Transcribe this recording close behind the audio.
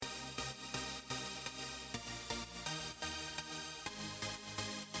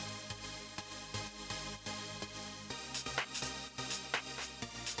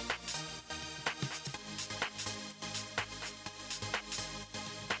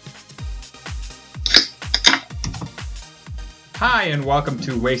Hi, and welcome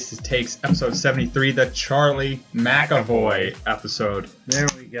to Wasted Takes, episode 73, the Charlie McAvoy episode. There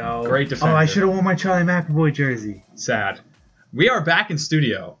we go. Great defender. Oh, I should have worn my Charlie McAvoy jersey. Sad. We are back in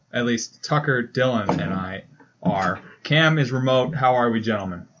studio. At least Tucker, Dylan, and I are. Cam is remote. How are we,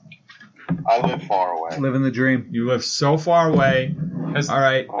 gentlemen? I live far away. Living the dream. You live so far away. All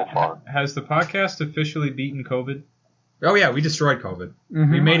right. So far. Has the podcast officially beaten COVID? Oh, yeah, we destroyed COVID.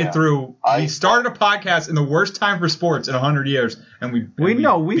 Mm-hmm. We made Yeah. it through. We started a podcast in the worst time for sports in 100 years, and we We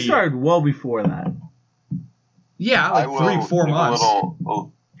beat started it. well before that. Yeah, like 3-4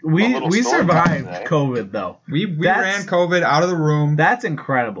 months. We little story survived time today. COVID though. We That's- ran COVID out of the room. That's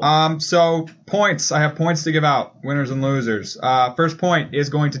incredible. So points. I have points to give out. Winners and losers. First point is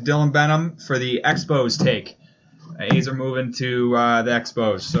going to Dylan Benham for the Expos take. A's are moving to the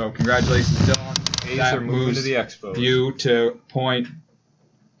Expos. So congratulations, Dylan. A's That are moving moves to the Expos. You to point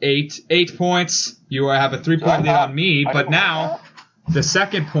 8 points. You have a 3-point lead on me. But now the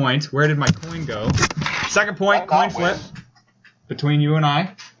second point. Where did my coin go? Second point. Coin flip between you and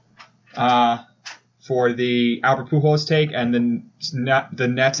I. For the Albert Pujols take, and then the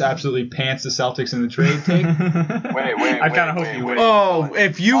Nets absolutely pants the Celtics in the trade take. Wait. I kinda hope you win. Oh,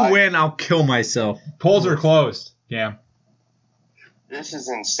 if you win, I'll kill myself. Polls are closed. Yeah. This is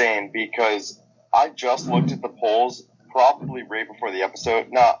insane because I just looked at the polls probably right before the episode.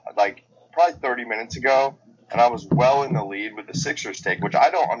 Probably 30 minutes ago, and I was well in the lead with the Sixers take, which I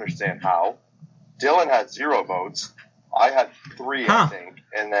don't understand how. Dylan had 0 votes. I had 3, I think,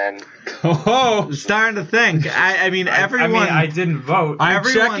 and then Oh, Starting to think. I mean, everyone. I didn't vote.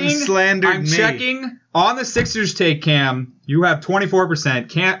 Everyone slandered me. checking on the Sixers take, Cam. You have 24%.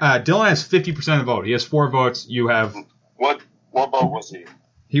 Dylan has 50% of the vote. He has 4 votes. You have. what vote was he?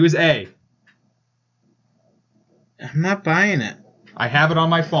 He was A. I'm not buying it. I have it on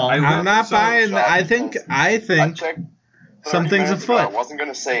my phone. I'm not so buying that. I shocked. think I checked 30 something's minutes ago. afoot. I wasn't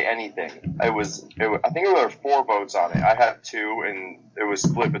going to say anything. I think there were 4 votes on it. I had 2, and it was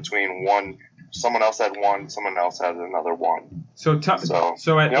split between 1. Someone else had 1. Someone else had another 1. So at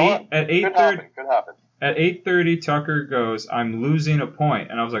You know what? at Could 8:30 happen. at 8:30 Tucker goes, I'm losing a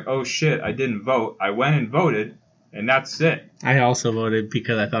point, and I was like, oh shit, I didn't vote. I went and voted, and that's it. I also voted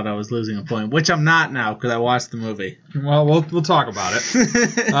because I thought I was losing a point, which I'm not now because I watched the movie. Well, we'll talk about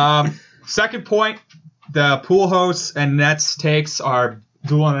it. Second point, the pool hosts and Nets takes are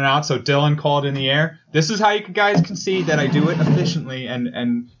dueling it out, so Dylan called in the air. This is how you guys can see that I do it efficiently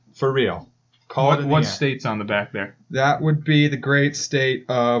and for real. Call it in What the air. state's on the back there? That would be the great state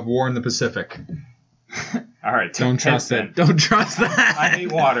of War in the Pacific. All right, Don't trust it. Don't trust that. I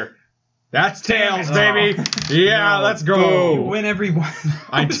hate water. That's tails, Oh. baby. Yeah, No, let's You go. win every one.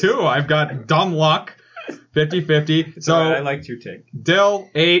 I do. I've got dumb luck. 50-50. So I liked your take. Dill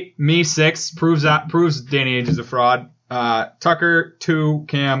 8, me 6 proves Danny Ainge is a fraud. Tucker 2,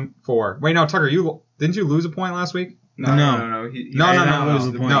 Cam 4. Wait, no, Tucker, didn't you lose a point last week? No. No.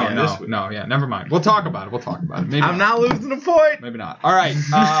 lose the point yet. No, yeah, never mind. We'll talk about it. Maybe I'm not losing a point. Maybe not. All right.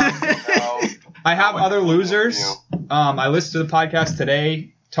 I have other losers. I listened to the podcast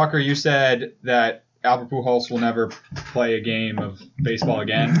today. Tucker, you said that Albert Pujols will never play a game of baseball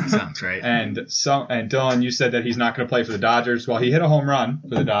again. Sounds right. And Dylan, you said that he's not going to play for the Dodgers. Well, he hit a home run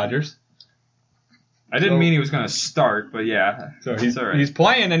for the Dodgers. I didn't mean he was going to start, but yeah. So It's all right. he's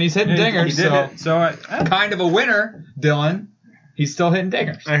playing and he's hitting dingers. He did it. So Kind of a winner, Dylan. He's still hitting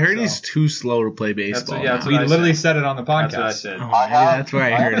dingers. I heard So, he's too slow to play baseball. That's- yeah, now. that's we what I literally said. said it on the podcast. That's what I said. Oh, I maybe have- that's where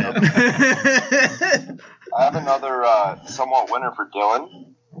I heard it. I have another somewhat winner for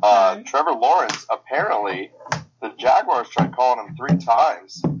Dylan. Trevor Lawrence, apparently, the Jaguars tried calling him 3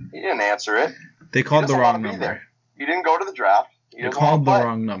 times. He didn't answer it. They called the doesn't wrong wanna be number. there. He didn't go to the draft. He They doesn't called the wanna play.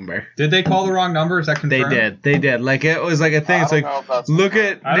 wrong number. Did they call the wrong number? Is that confirmed? They did. Like, it was like a thing. I It's don't like, know if that's look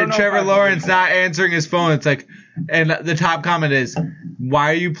at I don't know Trevor if I Lawrence believe not answering his phone. It's like, and the top comment is,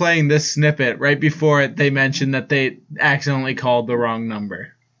 why are you playing this snippet right before it? They mentioned that they accidentally called the wrong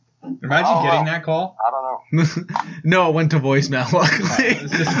number. Imagine Oh, getting wow. that call. I don't know. No, it went to voicemail, luckily.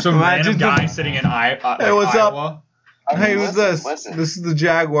 It's just some Imagine random guy the- sitting in Hey, what's up? Iowa. I mean, Hey, who's this? Listen, This is the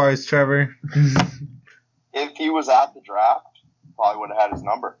Jaguars, Trevor. if he was at the draft, probably would have had his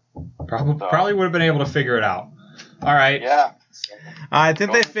number. Probably would have been able to figure it out. All right. Yeah. I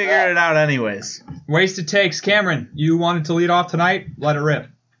think they figured it out anyways. Wasted takes. Cameron, you wanted to lead off tonight? Let it rip.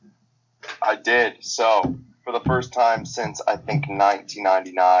 I did. So, for the first time since, I think,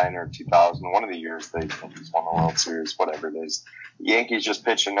 1999 or 2000, one of the years they won the World Series, whatever it is, the Yankees just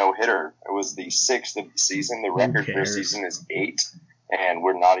pitched a no-hitter. It was the 6th of the season. The record for the cares? season is 8, and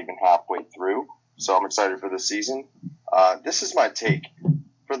we're not even halfway through. So I'm excited for the season. This is my take.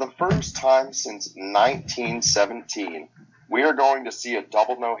 For the first time since 1917, we are going to see a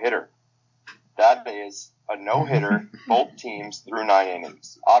double no-hitter. That is a no-hitter, both teams through 9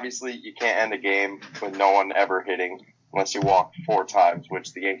 innings. Obviously, you can't end a game with no one ever hitting unless you walk 4 times,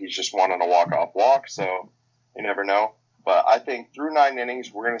 which the Yankees just won on a walk-off walk, so you never know. But I think through 9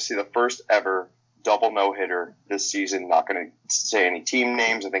 innings, we're going to see the first ever double no-hitter this season. Not going to say any team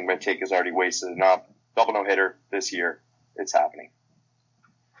names. I think my take is already wasted enough. Double no-hitter this year. It's happening.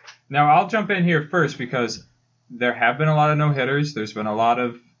 Now, I'll jump in here first because there have been a lot of no-hitters. There's been a lot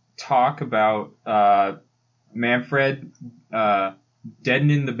of talk about Manfred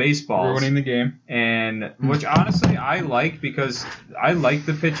deadening the baseballs. Ruining the game. And which, honestly, I like because I like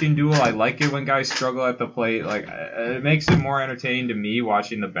the pitching duel. I like it when guys struggle at the plate. Like, it makes it more entertaining to me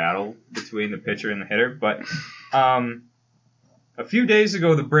watching the battle between the pitcher and the hitter. But a few days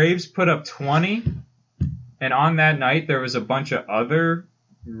ago, the Braves put up 20. And on that night, there was a bunch of other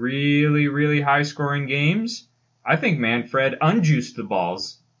really, really high-scoring games. I think Manfred unjuiced the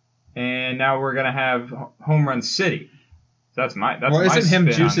balls, and now we're gonna have home run city. That's my isn't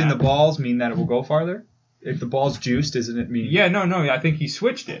him spin on juicing that. the balls mean that it will go farther? If the ball's juiced, doesn't it mean? Yeah, no. I think he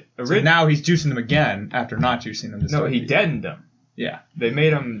switched it. So now he's juicing them again after not juicing them. No, he deadened them. Yeah. They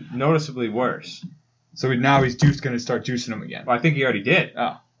made them noticeably worse. So now he's going to start juicing them again. Well, I think he already did.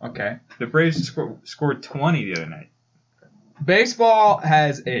 Oh, okay. The Braves scored 20 the other night. Baseball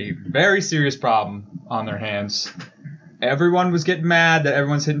has a very serious problem on their hands. Everyone was getting mad that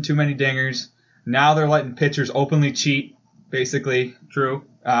everyone's hitting too many dingers. Now they're letting pitchers openly cheat, basically. True.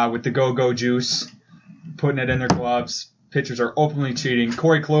 With the go-go juice, putting it in their gloves. Pitchers are openly cheating.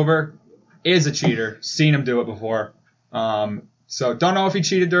 Corey Kluber is a cheater. Seen him do it before. So don't know if he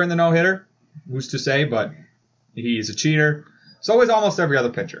cheated during the no-hitter. Who's to say, but he is a cheater. So is almost every other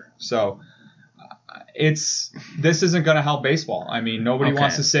pitcher. So this isn't going to help baseball. I mean, nobody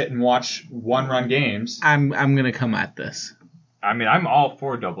wants to sit and watch one-run games. I'm going to come at this. I mean, I'm all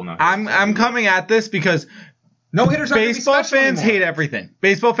for double no-hitters. I'm coming at this because No-hitters aren't baseball fans hate everything.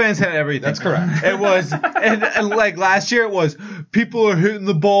 Baseball fans hate everything. That's correct. It was, and like last year, it was people are hitting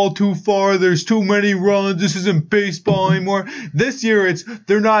the ball too far. There's too many runs. This isn't baseball anymore. This year, it's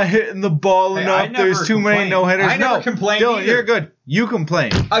they're not hitting the ball enough. There's too many no-hitters. I never complained Dylan, either. you're good. You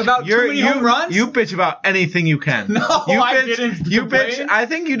complain About too many home runs? You bitch about anything you can. No, I didn't You complain. bitch. I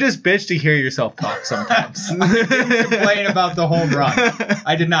think you just bitch to hear yourself talk sometimes. I didn't complain about the home run.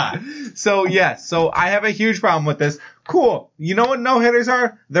 I did not. So, yes. So, I have a huge problem with this. Cool. You know what no-hitters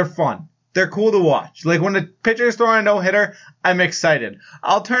are? They're fun. They're cool to watch. Like, when the pitcher's throwing a no-hitter, I'm excited.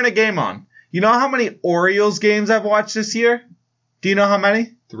 I'll turn a game on. You know how many Orioles games I've watched this year? Do you know how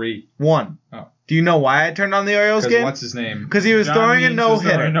many? 3. 1. Oh. Do you know why I turned on the Orioles game? What's his name? Because he was John throwing a Means was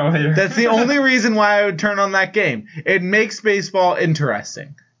throwing a no-hitter. no-hitter. That's the only reason why I would turn on that game. It makes baseball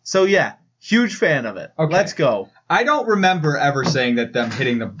interesting. So, yeah. Huge fan of it. Okay. Let's go. I don't remember ever saying that them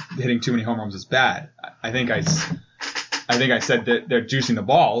hitting too many home runs is bad. I think I said that they're juicing the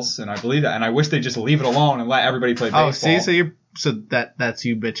balls, and I believe that. And I wish they'd just leave it alone and let everybody play baseball. Oh, see, so that's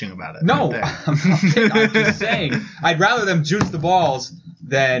you bitching about it. No, right I'm just saying. I'd rather them juice the balls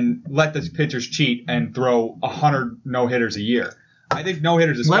than let the pitchers cheat and throw 100 no-hitters a year. I think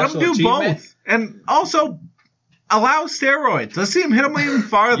no-hitters is a Let special them do achievement. both, and also allow steroids. Let's see him hit them even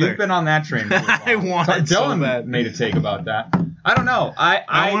farther. You've been on that train for a while. I want it so Dylan bad. made a take about that. I don't know.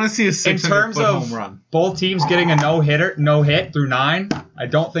 I want to see a 600-foot home run. Both teams getting a no-hit through 9, I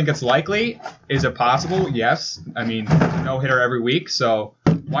don't think it's likely. Is it possible? Yes. I mean, no-hitter every week, so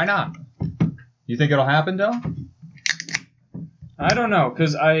why not? You think it'll happen, Dylan? I don't know,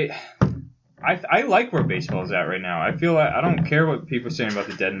 because I like where baseball is at right now. I feel like I don't care what people are saying about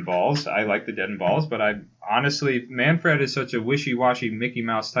the deadened balls. I like the deadened balls, but honestly, Manfred is such a wishy-washy Mickey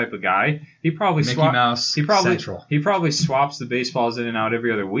Mouse type of guy. He probably Central. He probably swaps the baseballs in and out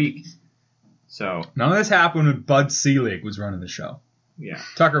every other week. So None of this happened when Bud Selig was running the show. yeah,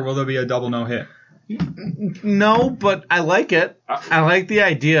 Tucker, will there be a double no-hit? No, but I like it. I like the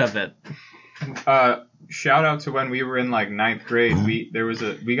idea of it. shout out to when we were in like 9th grade.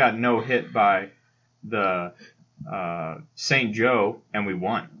 We got no hit by the St. Joe and we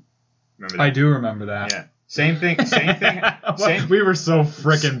won. Remember that? I do remember that. Yeah. Same thing. We were so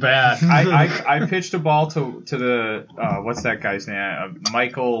freaking bad. I pitched a ball to the what's that guy's name?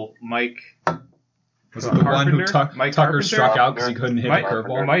 Mike. Was it the one who Mike Tucker Carpenter? struck out because he couldn't hit a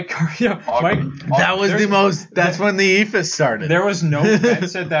curveball? Mike. That was that's when the ephus started. There was no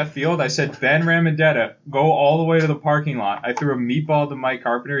fence at that field. I said, Ben Ramondetta, go all the way to the parking lot. I threw a meatball to Mike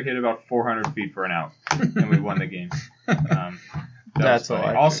Carpenter. He hit about 400 feet for an out, and we won the game. That's funny.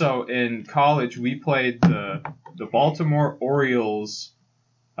 electric. Also, in college, we played the Baltimore Orioles.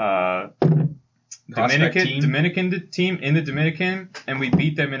 prospect team. Dominican team in the Dominican, and we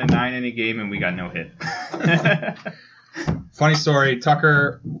beat them in a 9-inning game, and we got no hit. Funny story,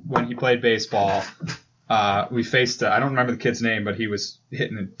 Tucker, when he played baseball, we faced, I don't remember the kid's name, but he was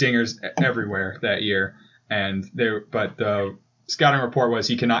hitting the dingers everywhere that year. But the scouting report was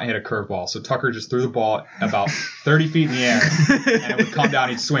he cannot hit a curveball. So Tucker just threw the ball about 30 feet in the air, and it would come down.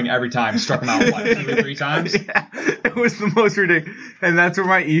 He'd swing every time. Struck him out, 2 or 3 times? Yeah, it was the most ridiculous. And that's where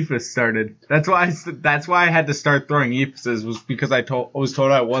my ephus started. That's why I had to start throwing ephuses, was because I was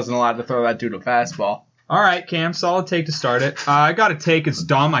told I wasn't allowed to throw that dude a fastball. All right, Cam, solid take to start it. I got a take. It's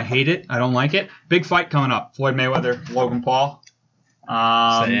dumb. I hate it. I don't like it. Big fight coming up. Floyd Mayweather, Logan Paul.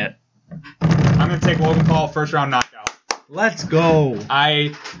 Say it. I'm going to take Logan Paul first round knockout. Let's go.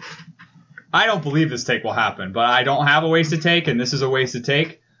 I don't believe this take will happen, but I don't have a wasted take, and this is a wasted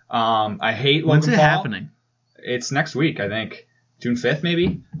take. I hate Logan Paul. When's it happening? It's next week, I think. June 5th,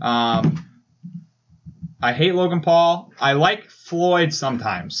 maybe. I hate Logan Paul. I like Floyd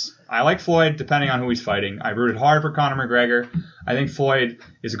sometimes. I like Floyd depending on who he's fighting. I rooted hard for Conor McGregor. I think Floyd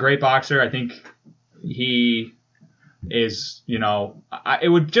is a great boxer. I think he is, I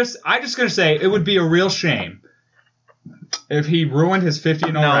just going to say it would be a real shame if he ruined his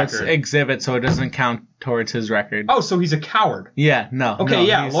 50-0 record. It's exhibit, so it doesn't count towards his record. Oh, so he's a coward. Yeah, no. Okay, no,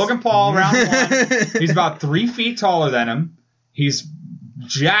 yeah, Logan Paul, round 1. He's about 3 feet taller than him. He's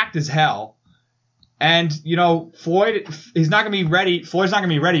jacked as hell. And, Floyd, he's not going to be ready. Floyd's not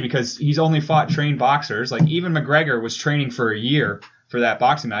going to be ready because he's only fought trained boxers. Like, even McGregor was training for a year for that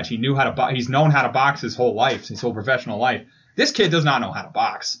boxing match. He knew how to he's known how to box his whole life, his whole professional life. This kid does not know how to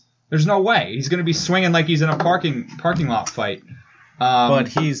box. There's no way. He's going to be swinging like he's in a parking lot fight. But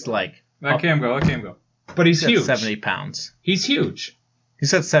he's like... Let Cam go. But he's huge. 70 pounds. He's huge. He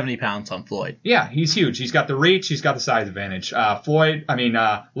said 70 pounds on Floyd. Yeah, he's huge. He's got the reach. He's got the size advantage.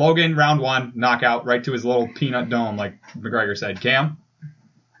 Logan, round 1, knockout right to his little peanut dome, like McGregor said. Cam?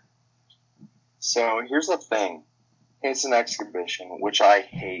 So here's the thing. It's an exhibition, which I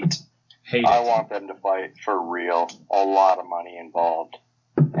hate. I want them to fight for real. A lot of money involved.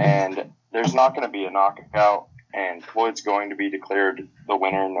 And there's not going to be a knockout, and Floyd's going to be declared the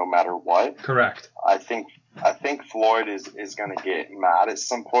winner no matter what. Correct. I think Floyd is going to get mad at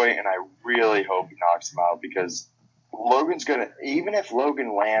some point, and I really hope he knocks him out because Logan's going to, even if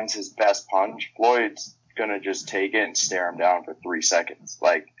Logan lands his best punch, Floyd's going to just take it and stare him down for 3 seconds.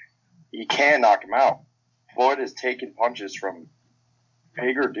 Like, he can't knock him out. Floyd has taken punches from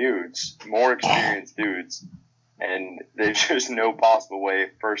bigger dudes, more experienced dudes, and there's just no possible way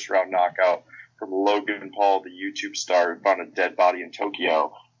first round knockout from Logan Paul, the YouTube star who found a dead body in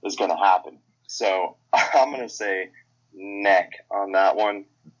Tokyo, is going to happen. So I'm going to say neck on that one.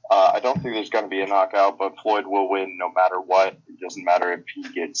 I don't think there's going to be a knockout, but Floyd will win no matter what. It doesn't matter if he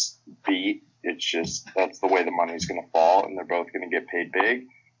gets beat. It's just that's the way the money's going to fall, and they're both going to get paid big.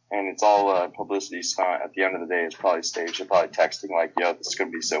 And it's all a publicity stunt. At the end of the day, it's probably staged. They're probably texting like, yo, this is going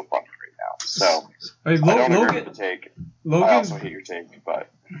to be so funny right now. So I don't agree with the take. I also hate your take,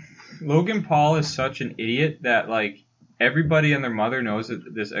 but Logan Paul is such an idiot that, like, everybody and their mother knows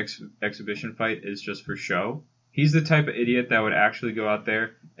that this exhibition fight is just for show. He's the type of idiot that would actually go out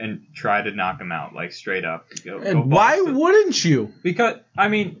there and try to knock him out, like, straight up. And why wouldn't you? Because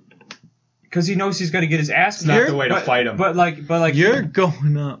he knows he's going to get his ass kicked. It's not the way to fight him. But you're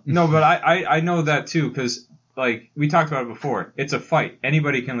going up. No, but I know that too because, like, we talked about it before. It's a fight.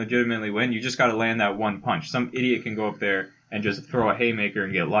 Anybody can legitimately win. You just got to land that one punch. Some idiot can go up there and just throw a haymaker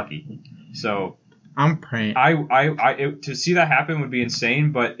and get lucky. So I'm praying. To see that happen would be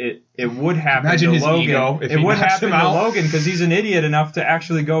insane, but it would happen Imagine to his Logan. ego if it he would knocks happen him to out. Logan because he's an idiot enough to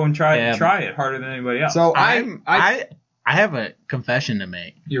actually go and try it harder than anybody else. So I have a confession to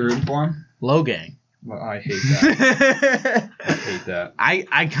make. You're rooting for him? Logang. Well, I hate that. I hate that.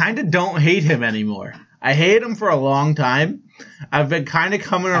 I kind of don't hate him anymore. I hated him for a long time. I've been kind of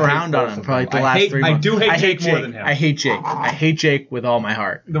coming around on him for like the last 3 months. I do hate Jake more than him. I hate Jake. I hate Jake with all my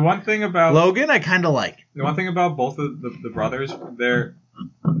heart. The one thing about Logan, I kind of like. The one thing about both of the brothers,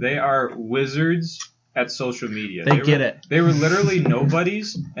 they are wizards at social media. They get it. They were literally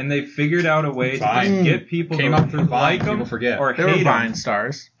nobodies, and they figured out a way to just get people Came to up through like Vine, them or They were hate Vine them.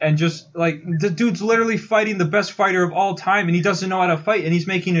 stars. And just, like, the dude's literally fighting the best fighter of all time, and he doesn't know how to fight, and he's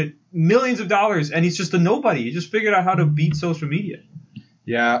making it millions of dollars, and he's just a nobody. He just figured out how to beat social media.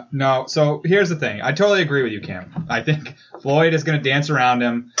 Yeah, no. So here's the thing. I totally agree with you, Cam. I think Floyd is going to dance around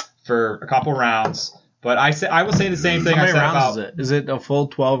him for a couple rounds. But I will say the same thing How I many said rounds about. is it a full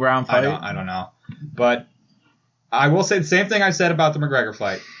 12-round fight? I don't know. But I will say the same thing I said about the McGregor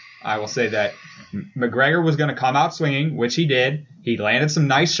fight. I will say that McGregor was going to come out swinging, which he did. He landed some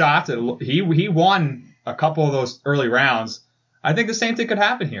nice shots. He won a couple of those early rounds. I think the same thing could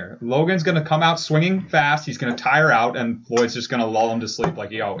happen here. Logan's going to come out swinging fast. He's going to tire out, and Floyd's just going to lull him to sleep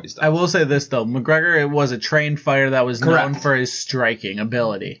like he always does. I will say this, though. McGregor was a trained fighter that was known for his striking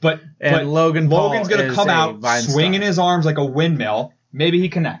ability. But Logan's going to come out swinging his arms like a windmill. Maybe he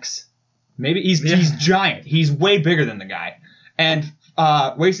connects. Maybe he's giant. He's way bigger than the guy. And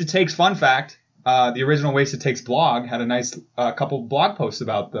Wasted Takes, fun fact, the original Wasted Takes blog had a nice couple blog posts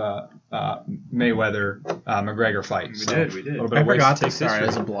about the Mayweather-McGregor fight. We did. I forgot to start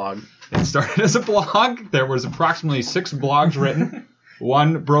as a blog. It started as a blog. There was approximately 6 blogs written.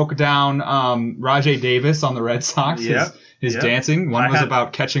 One broke down Rajay Davis on the Red Sox, his dancing. One was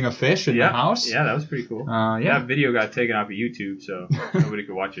about catching a fish in the house. Yeah, that was pretty cool. That video got taken off of YouTube, so nobody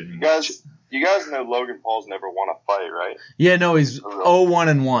could watch it anymore. You guys know Logan Paul's never won a fight, right? Yeah, no, he's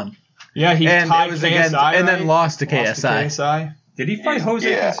 0-1-1. Yeah, he tied KSI, and then lost to KSI. Did he fight Jose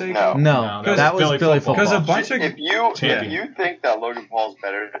Canseco? No, that was Billy Football. Because a bunch of if you think that Logan Paul's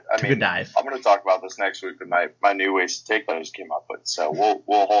better, I mean, dive. I'm going to talk about this next week when my new Wasted Take that just came up with, so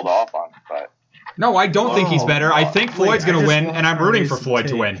we'll hold off on it. But no, I don't think he's better. I think Floyd's going to win, and I'm rooting for Floyd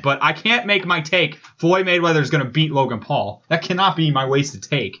to win. But I can't make my take. Floyd Mayweather is going to beat Logan Paul. That cannot be my Wasted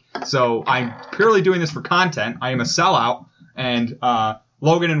Take. So I'm purely doing this for content. I am a sellout, and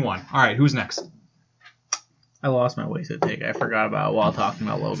Logan in 1. All right, who's next? I lost my Wasted Take. I forgot about it while talking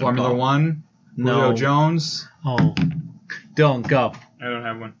about Logan Formula Paul. 1, Julio Jones. Oh, don't go. I don't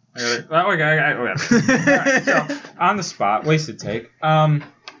have one. I got it. All right, so on the spot, Wasted Take.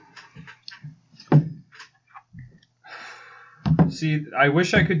 See, I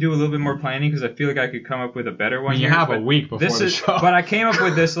wish I could do a little bit more planning because I feel like I could come up with a better one. You have a week before the show. But I came up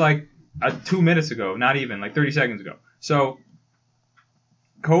with this like 2 minutes ago, not even, like 30 seconds ago. So,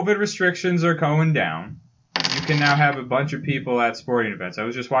 COVID restrictions are going down. You can now have a bunch of people at sporting events. I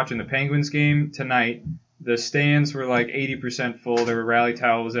was just watching the Penguins game tonight. The stands were like 80% full. There were rally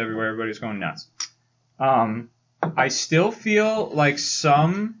towels everywhere. Everybody was going nuts. I still feel like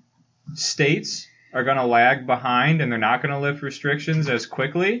some states are going to lag behind and they're not going to lift restrictions as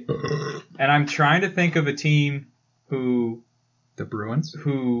quickly. And I'm trying to think of a team who... The Bruins?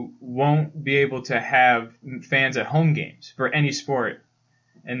 Who won't be able to have fans at home games for any sport.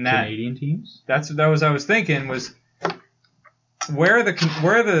 And that Canadian teams? That was I was thinking was where are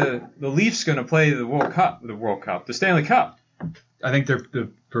the Leafs going to play the World Cup, the Stanley Cup? I think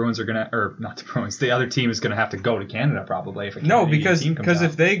the Bruins are gonna, or not the Bruins. The other team is gonna have to go to Canada probably if a Canadian team comes because out.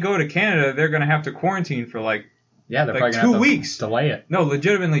 if they go to Canada, they're gonna have to quarantine for they're like probably gonna 2 have weeks. to delay it. No,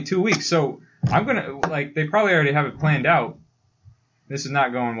 legitimately 2 weeks. So I'm gonna they probably already have it planned out. This is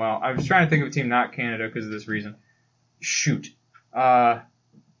not going well. I was trying to think of a team not Canada because of this reason. Shoot.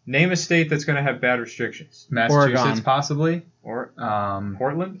 Name a state that's going to have bad restrictions. Massachusetts, Oregon. possibly. Or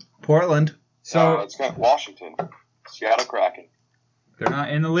Portland. So it's got Washington, Seattle Kraken. They're not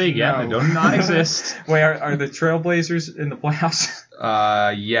in the league yet. No. They do not exist. Wait, are the Trailblazers in the playoffs?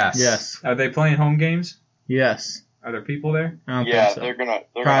 Yes. Yes. Are they playing home games? Yes. Are there people there? I don't Yeah, think so. they're gonna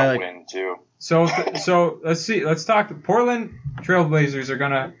Probably win too. So let's see. Let's talk. Portland Trailblazers are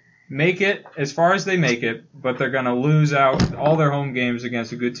gonna make it as far as they make it, but they're gonna lose out all their home games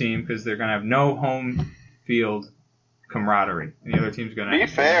against a good team because they're gonna have no home field camaraderie, and the other team's gonna. To be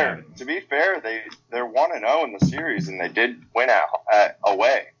fair, they're 1-0 in the series, and they did win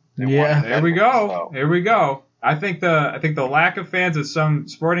away. They won Yeah. in There we Denver, go. so. Here we go. I think the lack of fans at some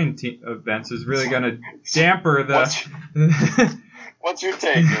sporting events is really gonna damper the. What's your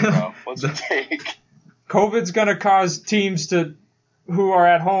take, bro? What's your take? COVID's gonna cause teams who are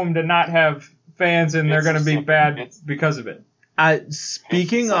at home to not have fans, and they're gonna be bad because of it.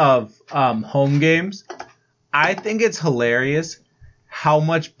 Speaking of home games, I think it's hilarious how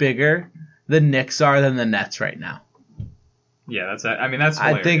much bigger the Knicks are than the Nets right now. Yeah, that's hilarious.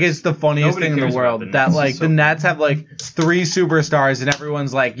 I think it's the funniest Nobody thing in cares the about world the that Nets. the Nets have 3 superstars and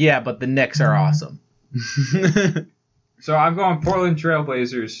everyone's like, yeah, but the Knicks are awesome. So I'm going Portland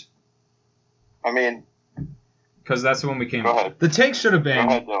Trailblazers I mean, because that's the one we came go up with. ahead. The take should have Go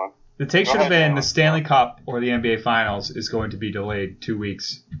ahead, been. Dylan. The take Go should have ahead, been Dylan. the Stanley Cup or the NBA Finals is going to be delayed 2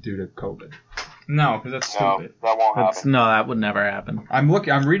 weeks due to COVID. No, because that's No, stupid. that won't happen. No, that would never happen. I'm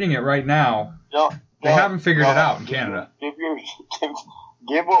reading it right now. They haven't figured it out in Canada.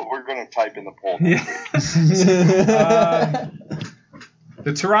 Give what we're gonna type in the poll.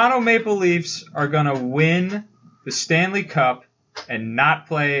 The Toronto Maple Leafs are going to win the Stanley Cup and not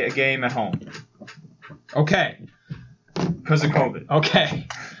play a game at home Okay. because of COVID. Okay.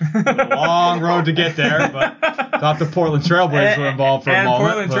 Long road to get there, but thought the Portland Trailblazers were involved for a moment.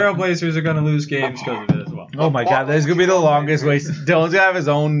 Portland Trailblazers are going to lose games because of it as well. Oh my God, there's gonna be the longest waste. Dylan's gonna have his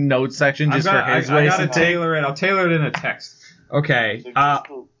own notes section just for his I waste gotta to take. tailor it. I'll tailor it in a text. Okay.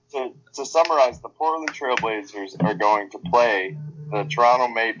 To summarize, the Portland Trailblazers are going to play the Toronto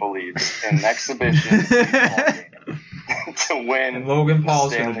Maple Leafs in an exhibition game to win And Logan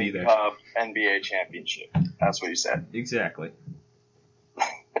Paul's the going to Stanley be there. Cup NBA championship. That's what you said. Exactly.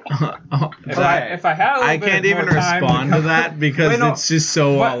 Okay. If I had a little I bit can't more even time respond to that because Wait, no, it's just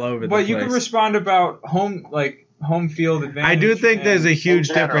so but, all over the but place. you can respond about home field advantage. I do think there's a huge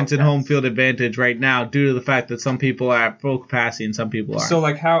general, difference in yes. home field advantage right now due to the fact that some people are at full capacity and some people aren't. So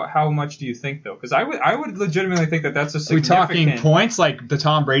like how much do you think though? Because I would legitimately think that that's a we significant. talking points like the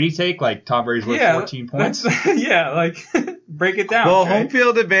Tom Brady take? Like Tom Brady's worth 14 points? Yeah, like break it down. well, Trey. home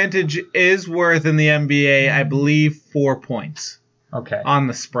field advantage is worth in the NBA, I believe, 4 points Okay. on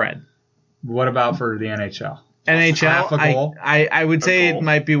the spread. What about for the NHL? NHL, Half a goal? I would say goal. it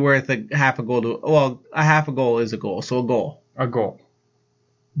might be worth a half a goal. A half a goal is a goal, so a goal. A goal.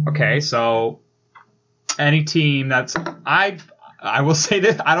 Okay, so any team that's I will say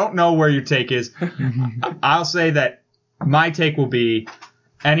this. I don't know where your take is. I'll say that my take will be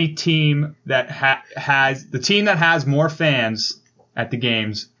any team that has the team that has more fans at the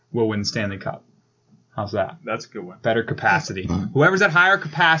games will win the Stanley Cup. How's that? That's a good one. Better capacity. Whoever's at higher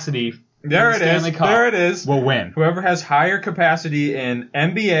capacity There in it the is. Stanley Cup There it is. will win. Whoever has higher capacity in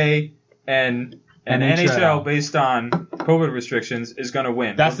NBA and NHL based on COVID restrictions is going to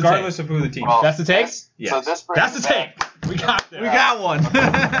win, That's the regardless of who the team. Well, That's the take? Yes. So this brings That's the back- take. We got there. We got one. It's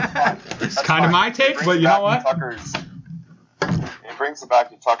That's kind of fine. my It take, brings but you back know what? It brings it back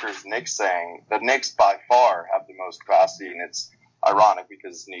to Tucker's Knicks saying the Knicks by far have the most capacity, and it's ironic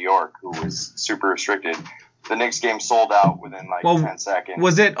because New York, who was super restricted, the Knicks game sold out within like Well, 10 seconds.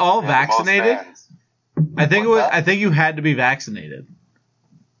 Was it all They had the most vaccinated? fans. I think it What's was. that? I think you had to be vaccinated.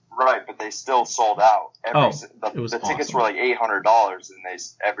 Right, but they still sold out. It was The tickets awesome. were like $800, and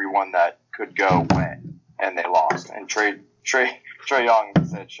everyone that could go went, and they lost. And Trey Young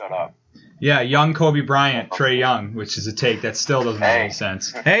said, "Shut up." Yeah, young Kobe Bryant, Trey Young, which is a take that still doesn't make any Hey.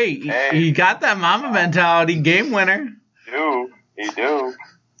 sense. Hey, he got that mama mentality, game winner. He do.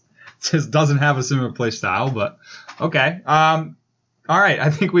 Just doesn't have a similar play style, but okay. All right, I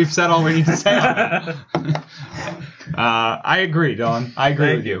think we've said all we need to say on that. I agree, Dylan. I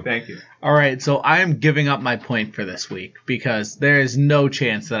agree with you. Thank you. All right, so I am giving up my point for this week because there is no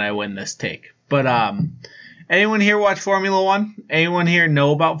chance that I win this take. But anyone here watch Formula One? Anyone here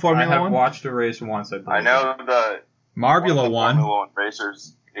know about I Formula have One? watched a race once. I know the Marbula won. Formula One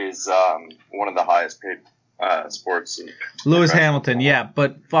racers is one of the highest paid sports. Lewis Hamilton, yeah,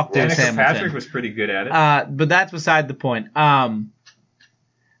 but fuck Lewis Danica Hamilton. Patrick was pretty good at it. But that's beside the point. I can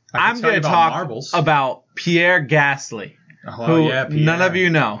I'm tell going you to about talk marbles. about Pierre Gasly, Oh, who yeah, Pierre. none of you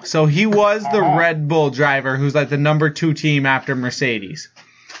know. So he was the Uh-huh. Red Bull driver who's like the number 2 team after Mercedes.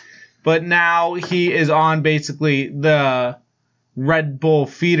 But now he is on basically the Red Bull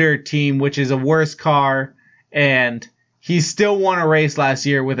feeder team, which is a worse car, and he still won a race last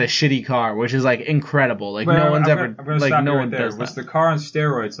year with a shitty car, which is like incredible. Like But no one's I'm ever gonna like stop no you right one there. does Was that. the car on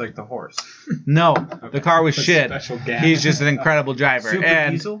steroids like the horse? No, the car was That's shit. special gas. He's just an incredible driver. Super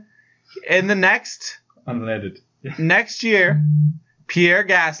And diesel? in the next Unleaded. year, Pierre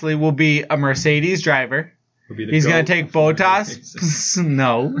Gasly will be a Mercedes driver. He's going to take Bottas.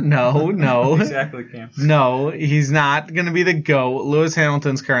 No. Exactly, Cam. No, he's not going to be the GOAT. Lewis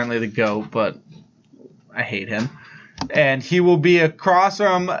Hamilton's currently the GOAT, but I hate him. And he will be across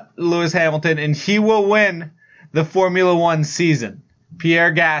from Lewis Hamilton, and he will win the Formula One season.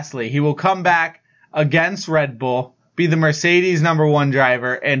 Pierre Gasly. He will come back against Red Bull, be the Mercedes #1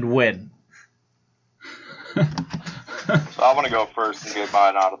 driver, and win. So I want to go first and get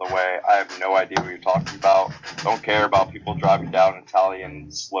mine out of the way. I have no idea what you're talking about. Don't care about people driving down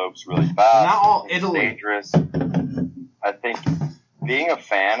Italian slopes really fast. Not all It's Italy. dangerous. I think being a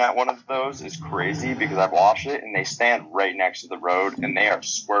fan at one of those is crazy because I've watched it and they stand right next to the road and they are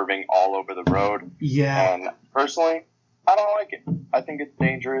swerving all over the road. Yeah. And personally, I don't like it. I think it's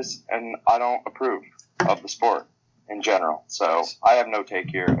dangerous and I don't approve of the sport in general. So I have no take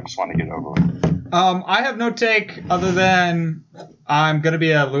here. I just want to get it over with. I have no take other than I'm going to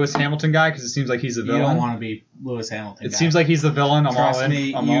be a Lewis Hamilton guy because it seems like he's the You villain. don't want to be Lewis Hamilton. It seems like he's the villain. I'm Trust all in.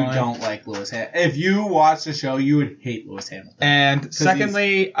 me, I'm you all in. don't like Lewis Hamilton. If you watch the show, you would hate Lewis Hamilton. And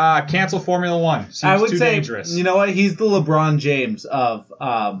secondly, cancel Formula One. Seems I would too say, dangerous. you know what? He's the LeBron James of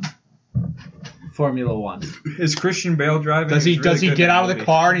Formula One. Is Christian Bale driving? Does he He's really does he good get in that out of the movie.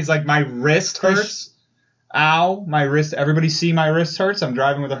 car and he's like, my wrist hurts? Ow, my wrist. Everybody see my wrist hurts? I'm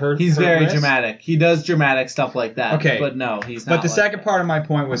driving with a hurt. He's hurt very wrist. dramatic. He does dramatic stuff like that. Okay. But no, he's not. But the like second that. part of my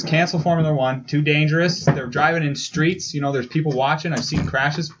point was cancel Formula One. Too dangerous. They're driving in streets. There's people watching. I've seen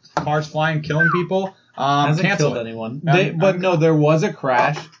crashes, cars flying, killing people. Hasn't Cancel killed it. anyone. I'm- No, there was a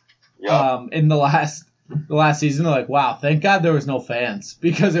crash. Yeah. In the last season. They're like, wow, thank God there was no fans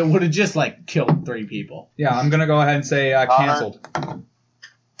because it would have just killed 3 people. Yeah, I'm gonna go ahead and say canceled.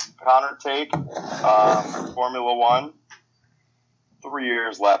 Connor take, Formula One. 3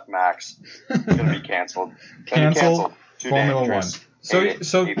 years left max. Gonna be canceled. Cancel Too Formula dangerous. One.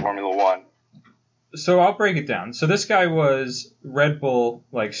 Hate Formula One. So I'll break it down. So this guy was Red Bull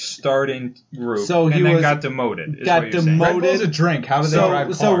starting group, So he and then was- got demoted. Is got what you're saying. demoted. Red Bull's a drink. How do they drive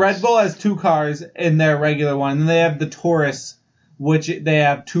cars? So Red Bull has 2 cars in their regular one, and they have the Taurus, which they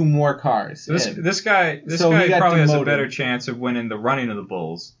have 2 more cars. This in. guy So he got probably has a demoted. better chance of winning the running of the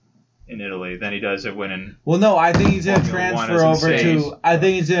Bulls in Italy than he does of winning. Well, no, I think he's going to Formula One transfer is over insane. to. I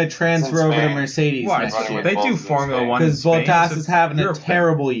think he's going to transfer over to Spain. Mercedes Why? next Running year with They do Bulls in Formula Spain. One in because Spain. Bottas It's is having a Europe.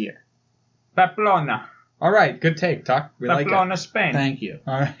 terrible year. Pamplona, All right, good take, Tuck. We like it. Pamplona, Spain. Thank you.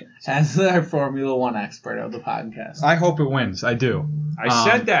 All right. As our Formula One expert of the podcast. I hope it wins. I do. I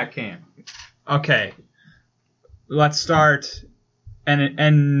said that, Cam. Okay. Let's start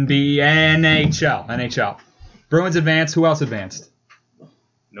NHL. Bruins advanced. Who else advanced?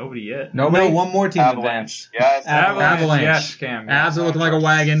 Nobody yet. Nobody? No, one more team Avalanche. advanced. Yes. Avalanche. Yes, Cam. yeah. Avs are looking like a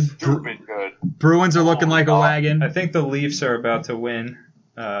wagon. Stupid good. Bruins are looking like a wagon. I think the Leafs are about to win,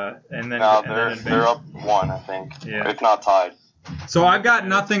 and then No, and then they're advance. up 1, I think. Yeah. If not tied. So I've got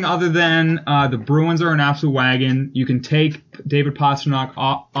nothing other than the Bruins are an absolute wagon. You can take David Pastrnak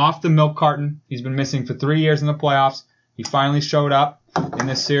off the milk carton. He's been missing for 3 years in the playoffs. He finally showed up in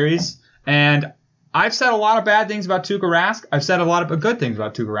this series. And I've said a lot of bad things about Tuukka Rask. I've said a lot of good things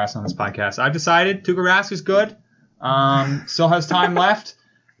about Tuukka Rask on this podcast. I've decided Tuukka Rask is good. Still has time left.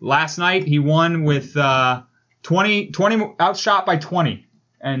 Last night he won with 20 outshot by 20,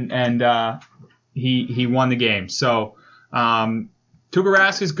 and he won the game. So Tuukka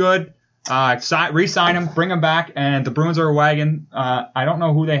Rask is good. Re-sign him, bring him back, and the Bruins are a wagon. I don't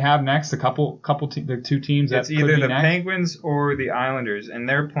know who they have next. The 2 teams that It's could either be the next. Penguins or the Islanders, and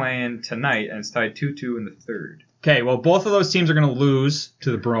they're playing tonight, and it's tied 2-2 in the third. Okay, well, both of those teams are going to lose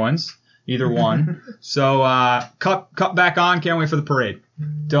to the Bruins, either one. So cut back on. Can't wait for the parade.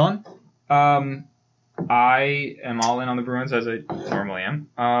 Dylan? I am all in on the Bruins, as I normally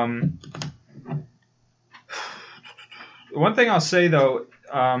am. One thing I'll say, though,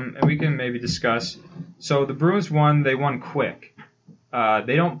 and we can maybe discuss. So the Bruins won. They won quick.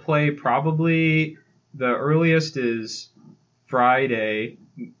 They don't play probably the earliest is Friday,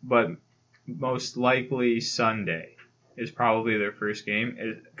 but most likely Sunday is probably their first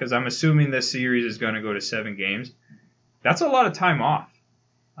game. Because I'm assuming this series is going to go to 7 games. That's a lot of time off.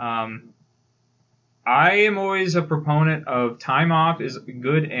 I am always a proponent of time off is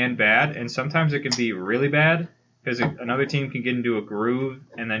good and bad, and sometimes it can be really bad because another team can get into a groove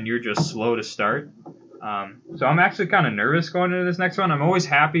and then you're just slow to start. So I'm actually kind of nervous going into this next one. I'm always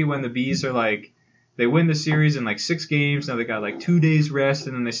happy when the Bees are they win the series in 6 games. Now they got 2 days rest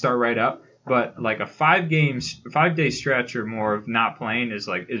and then they start right up. But a 5-day stretch or more of not playing is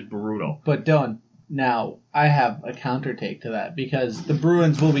brutal. But Dylan, now I have a counter take to that because the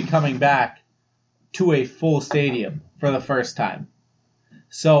Bruins will be coming back to a full stadium for the first time.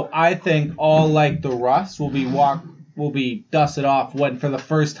 So I think all the rust will be dusted off when for the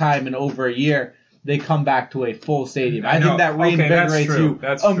first time in over a year they come back to a full stadium. I think that Okay, that's reinvigorates true. you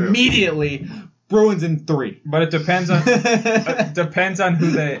That's true. immediately. Bruins in 3. But it depends on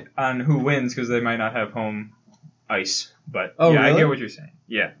who wins because they might not have home ice. But Oh, I really? get what you're saying.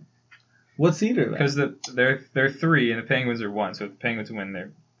 Yeah, What seed are they? because they're 3 and the Penguins are 1. So if the Penguins win,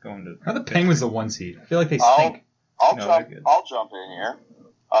 they're going to. Are the Penguins the 1 seed? I feel like they stink. I'll No, jump. they're good. I'll jump in here.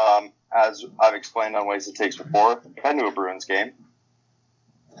 As I've explained on Ways It Takes before, been to a Bruins game.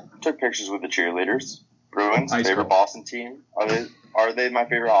 Took pictures with the cheerleaders. Bruins, High favorite school. Boston team. Are they my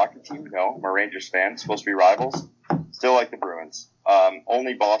favorite hockey team? No, I'm a Rangers fan. Supposed to be rivals. Still like the Bruins.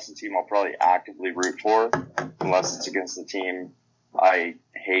 Only Boston team I'll probably actively root for, unless it's against the team I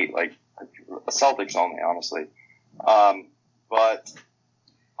hate, like Celtics only, honestly. But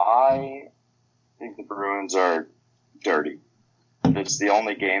I think the Bruins are dirty. It's the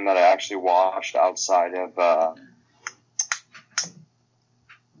only game that I actually watched outside of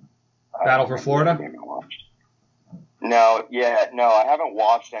Battle for Florida? game I watched. No, I haven't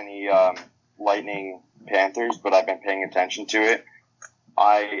watched any Lightning Panthers, but I've been paying attention to it.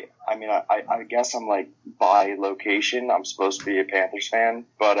 I guess I'm by location. I'm supposed to be a Panthers fan,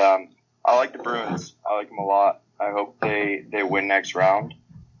 but I like the Bruins. I like them a lot. I hope they win next round.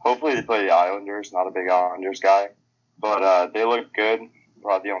 Hopefully they play the Islanders. Not a big Islanders guy, but they look good.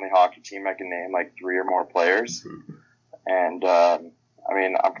 Probably the only hockey team I can name like 3 or more players. And I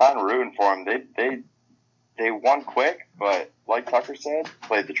mean, I'm kind of rooting for them. They won quick, but like Tucker said,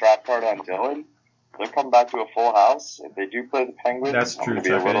 played the trap card on Dylan. They're coming back to a full house. If they do play the Penguins, That's I'm true, going to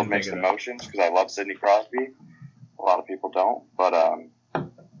be Chuck. a I little didn't think mixed of that. emotions because I love Sidney Crosby. A lot of people don't, but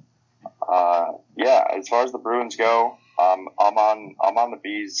yeah. As far as the Bruins go, I'm on the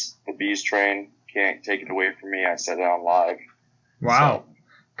bees train. Can't take it away from me. I said it on live. Wow.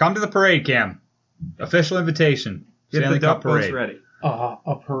 Come to the parade, Cam. Official invitation. Get Stanley the Cup duck boats parade. ready.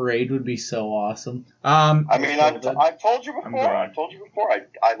 A parade would be so awesome. I mean, I've told you I'm before. going. I've told you before.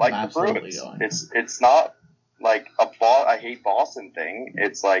 I like I'm the Bruins. absolutely going. It's not like I hate Boston thing.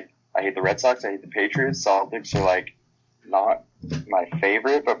 It's like I hate the Red Sox. I hate the Patriots. Celtics are like not my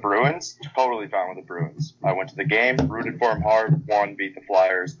favorite, but Bruins totally fine with the Bruins. I went to the game, rooted for them hard, won, beat the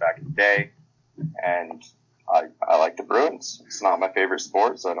Flyers back in the day, and I like the Bruins. It's not my favorite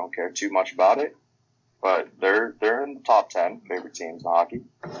sport, so I don't care too much about it. But they're in the top 10 favorite teams in hockey.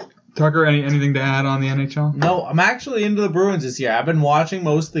 Tucker, anything to add on the NHL? No, I'm actually into the Bruins this year. I've been watching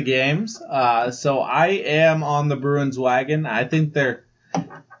most of the games, so I am on the Bruins wagon. I think they're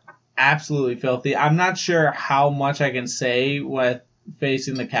absolutely filthy. I'm not sure how much I can say with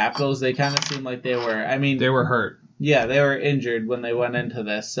facing the Capitals. They kind of seem like they were hurt. Yeah, they were injured when they went into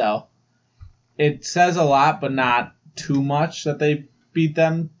this, so it says a lot, but not too much that they beat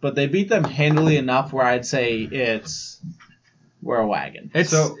them. But they beat them handily enough where I'd say we're a wagon.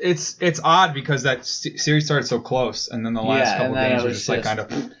 It's odd because that series started so close, and then the last couple games were just like kind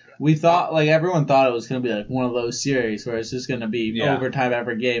of. We thought, everyone thought it was going to be like one of those series where it's just going to be overtime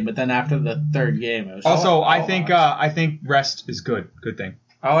every game. But then after the third game, it was Also, I think rest is good. Good thing.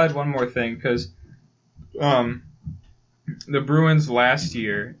 I'll add one more thing because the Bruins last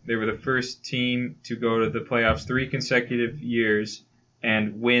year, they were the first team to go to the playoffs 3 consecutive years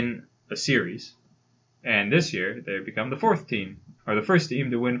and win a series. And this year, they've become the first team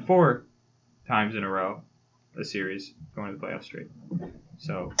to win 4 times in a row a series going to the playoffs straight.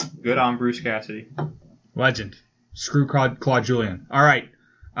 So, good on Bruce Cassidy. Legend. Screw Claude Julien. All right.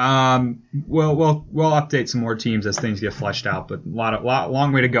 We'll update some more teams as things get fleshed out, but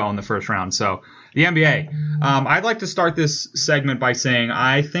long way to go in the first round. So, the NBA. I'd like to start this segment by saying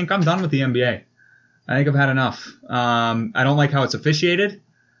I think I'm done with the NBA. I think I've had enough. I don't like how it's officiated.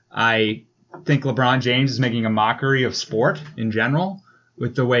 I think LeBron James is making a mockery of sport in general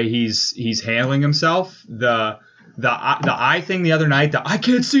with the way he's handling himself. The eye thing the other night. I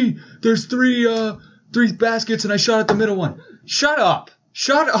can't see. There's three baskets and I shot at the middle one. Shut up.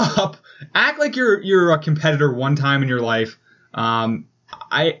 Act like you're a competitor one time in your life.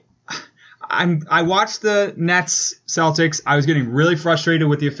 I watched the Nets Celtics. I was getting really frustrated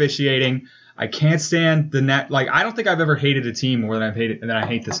with the officiating. I can't stand the net. Like, I don't think I've ever hated a team more than I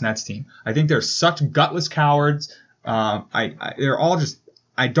hate this Nets team. I think they're such gutless cowards. They're all just.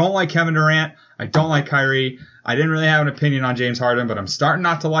 I don't like Kevin Durant. I don't like Kyrie. I didn't really have an opinion on James Harden, but I'm starting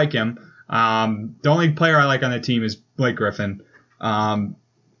not to like him. The only player I like on the team is Blake Griffin.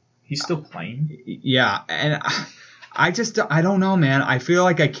 He's still playing? Yeah, and I don't know, man. I feel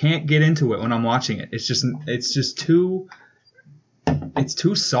like I can't get into it when I'm watching it. It's just too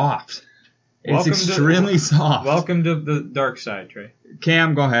soft. It's extremely soft. Welcome to the dark side, Trey.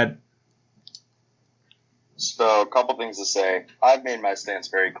 Cam, go ahead. So, a couple things to say. I've made my stance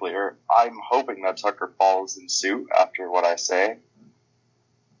very clear. I'm hoping that Tucker follows in suit after what I say.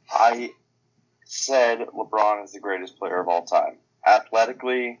 I said LeBron is the greatest player of all time.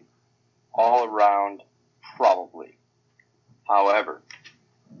 Athletically, all around, probably. However,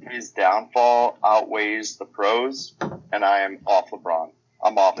 his downfall outweighs the pros, and I am off LeBron.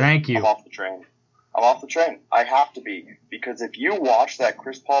 I'm off. Thank you. I'm off the train. I have to be, because if you watch that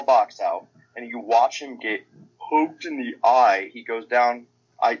Chris Paul box out and you watch him get poked in the eye, he goes down.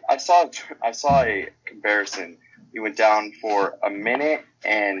 I saw a comparison. He went down for 1 minute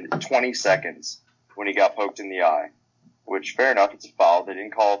and 20 seconds when he got poked in the eye, which fair enough, it's a foul. They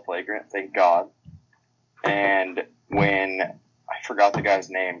didn't call it flagrant, thank God. And when I forgot the guy's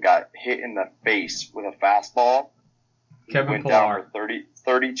name, got hit in the face with a fastball. Kevin went Pillar. down for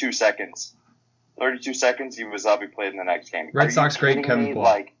 32 seconds. 32 seconds, he was up, he played in the next game. Red Sox great kidding Kevin me? Pillar.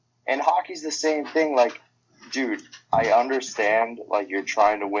 Like, and hockey's the same thing. Like, dude, I understand, like, you're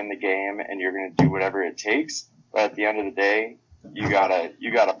trying to win the game and you're going to do whatever it takes, but at the end of the day, you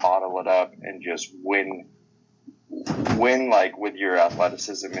gotta bottle it up and just win, like, with your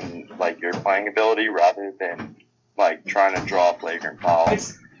athleticism and, like, your playing ability rather than, like, trying to draw a flagrant foul.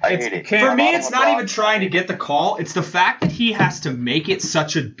 I hate it. For me, it's not LeBron. even trying to get the call. It's the fact that he has to make it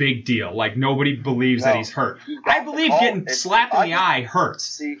such a big deal. Like, nobody believes that No, he's hurt. he got I the believe call. getting It's- slapped in I the just- eye hurts.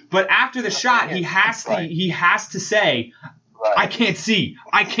 See, But after the the shot, thing he is, has to right. he has to say, right. I can't see.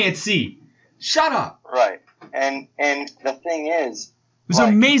 I can't see. Shut up. Right. And the thing is, It was Right.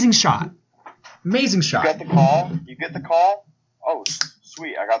 an amazing shot. Amazing you shot. get the call. You get the call. Oh,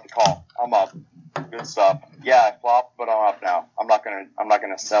 sweet! I got the call. I'm up. Good stuff. Yeah, I flopped, but I'm up now. I'm not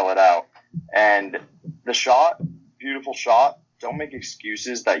gonna sell it out. And the shot, beautiful shot. Don't make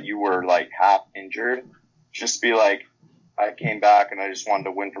excuses that you were like half injured. Just be like, I came back and I just wanted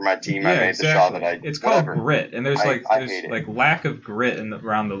to win for my team. I made the shot that I. It's called whatever. grit, and there's I there's hate it. like lack of grit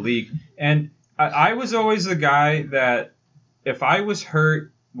around the league. And I was always the guy that if I was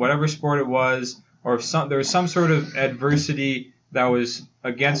hurt, whatever sport it was, or if there was some sort of adversity that was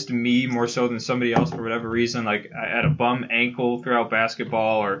against me more so than somebody else for whatever reason, like I had a bum ankle throughout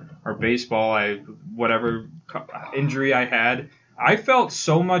basketball or baseball, whatever injury I had, I felt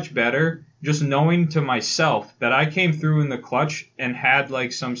so much better just knowing to myself that I came through in the clutch and had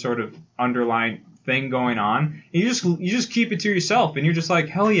like some sort of underlying thing going on. And you just keep it to yourself, and you're just like,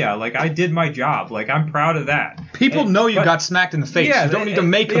 hell yeah, like I did my job, like I'm proud of that. People know you but- got smacked in the face. Yeah, you don't need to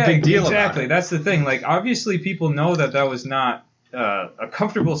make a big deal exactly. about it. That's the thing. Like obviously, people know that was not a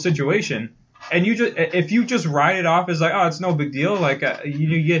comfortable situation, and if you just write it off as like, oh, it's no big deal, like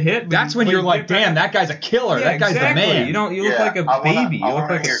you get hit. That's when you're like, damn, that guy's a killer. Yeah, that guy's exactly. the man. You look like a baby. You look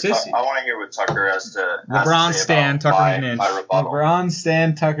like a sissy. I want to hear what Tucker has to. LeBron Stan, Tucker McNinch. My rebuttal. LeBron,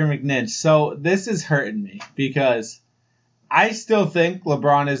 Stan, Tucker McNinch. So this is hurting me because I still think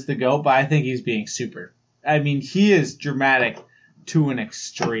LeBron is the GOAT, but I think he's being super. I mean, he is dramatic to an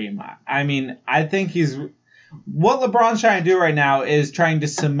extreme. I mean, I think what LeBron's trying to do right now is trying to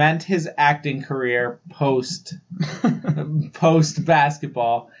cement his acting career post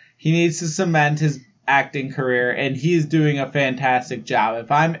basketball. He needs to cement his acting career, and he's doing a fantastic job.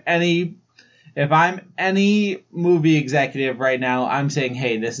 If I'm any movie executive right now, I'm saying,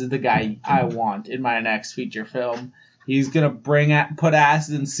 hey, this is the guy I want in my next feature film. He's gonna put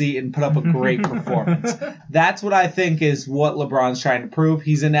asses in seat and put up a great performance. That's what I think is what LeBron's trying to prove.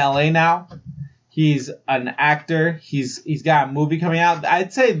 He's in LA now. He's an actor. He's got a movie coming out.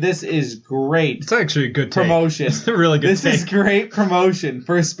 I'd say this is great It's actually a good take. promotion. It's a really good This take. is great promotion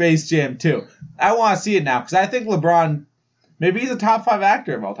for Space Jam 2. I want to see it now because I think LeBron, maybe he's a top 5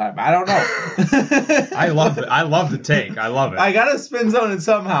 actor of all time. I don't know. I love it. I love the take. I love it. I got to spin zone it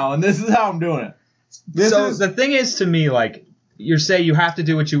somehow, and this is how I'm doing it. The thing is, to me, like, you're saying you have to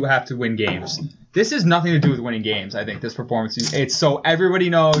do what you have to win games. This has nothing to do with winning games, I think, this performance. It's so everybody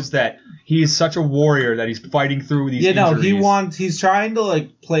knows that he's such a warrior that he's fighting through these injuries. He's trying to,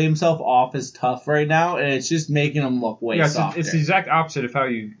 like, play himself off as tough right now, and it's just making him look way softer. It's the exact opposite of how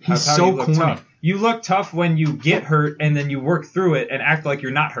you He's how so you look corny. tough. You look tough when you get hurt and then you work through it and act like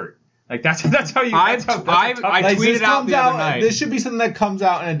you're not hurt. Like that's how you. I That's how tough- tweeted this out comes the other night. This should be something that comes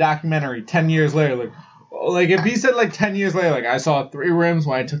out in a documentary 10 years later. Like if he said like 10 years later, like I saw 3 rims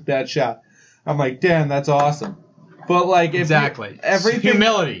when I took that shot. I'm like, damn, that's awesome. But like if Exactly. everything,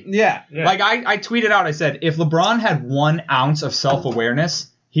 Humility. yeah. Yeah. Like I tweeted out, I said, if LeBron had 1 ounce of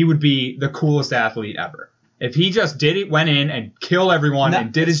self-awareness, he would be the coolest athlete ever. If he just went in and killed everyone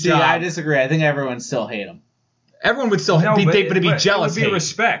and did his job, I disagree. I think everyone still hate him. everyone would still No, be, but it'd be jealous. It would be hate.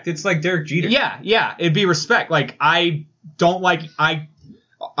 respect. It's like Derek Jeter. Yeah, it'd be respect. Like I don't like I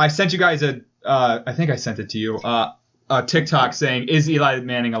sent you guys I think I sent it to you a TikTok saying, is Eli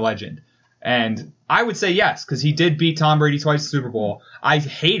Manning a legend? And I would say yes, because he did beat Tom Brady twice in the Super Bowl. I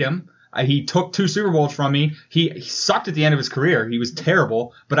hate him. He took 2 Super Bowls from me. He sucked at the end of his career. He was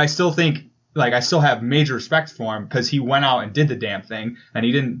terrible, but I still think, like, I still have major respect for him because he went out and did the damn thing, and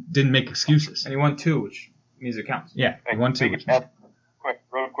he didn't make excuses. And he won 2, which means it counts. Yeah, he won 2. Real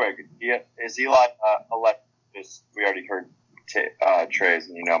quick. Is Eli a legend? We already heard Trey's,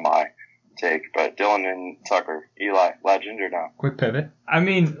 and you know my take. But Dylan and Tucker, Eli, legend or no? Quick pivot. I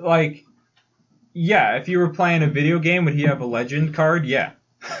mean, like, yeah. If you were playing a video game, would he have a legend card? Yeah.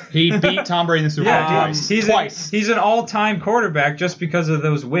 He beat Tom Brady in the Super Bowl twice. He's an all-time quarterback just because of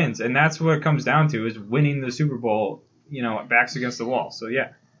those wins, and that's what it comes down to is winning the Super Bowl. Backs against the wall. So yeah.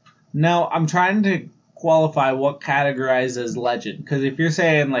 Now I'm trying to qualify what categorizes as legend, because if you're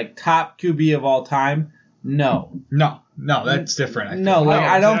saying like top QB of all time, no, that's different. I think. no, like No,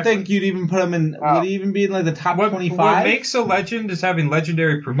 I don't exactly. think you'd even put him in. Would he even be in like the top What 25? makes a legend is having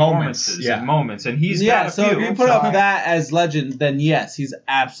legendary performances and moments, and he's got a so few. if you put up that as legend, then yes, he's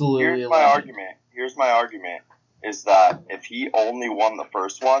absolutely Here's a my legend. argument. Here's my argument is that if he only won the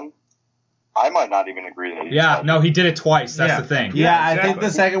first one, I might not even agree that. Yeah, no, he did it twice. That's Yeah. the thing. Yeah, I exactly. think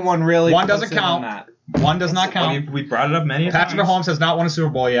the second one really. One puts doesn't it on count. that. One does not count. We brought it up many Patrick times. Mahomes has not won a Super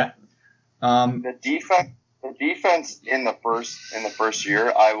Bowl yet. The defense in the first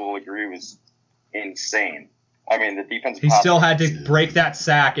year, I will agree, was insane. I mean, the defense. He still had to break that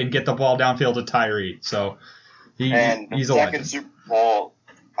sack and get the ball downfield to Tyree. So And the he's a second legend. Super Bowl,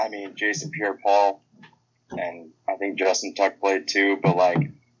 I mean, Jason Pierre-Paul, and I think Justin Tuck played too, but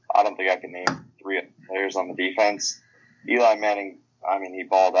like, I don't think I can name 3 players on the defense. Eli Manning, I mean, he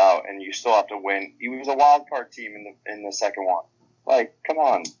balled out, and you still have to win. He was a wild card team in the second one. Like, come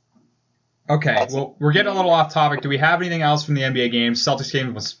on. Okay, well, we're getting a little off topic. Do we have anything else from the NBA games? Celtics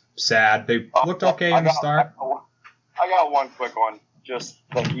game was sad. They looked okay in the start. I got one quick one. Just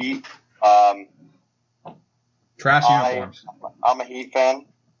the Heat. Trash uniforms. I'm a Heat fan,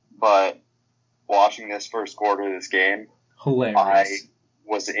 but watching this first quarter of this game, I Hilarious.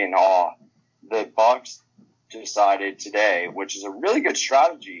 was in awe. The Bucks decided today, which is a really good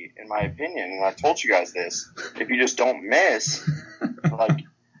strategy in my opinion, and I told you guys this. If you just don't miss, like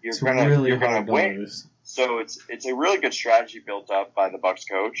you're It's gonna really hard to win. lose. So it's a really good strategy built up by the Bucks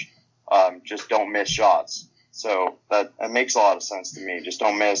coach. Just don't miss shots. So that makes a lot of sense to me. Just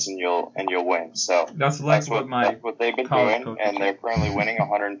don't miss and you'll win. So That's that's what they've been college doing, coach and they're currently winning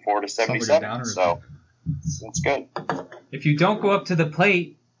 104 to Somebody 77. down or- So it's good. If you don't go up to the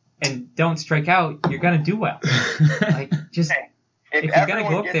plate and don't strike out, you're gonna do well. Like just if you're gonna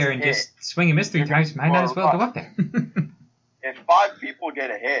everyone go up gets there a and hit, just swing and miss 3 you're gonna times, might not as score well a go up there. if 5 people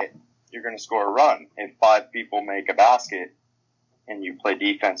get a hit, you're going to score a run. If 5 people make a basket and you play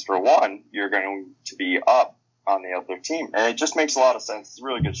defense for 1, you're going to be up on the other team. And it just makes a lot of sense. It's a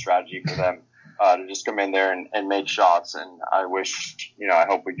really good strategy for them to just come in there and make shots. And I wish, I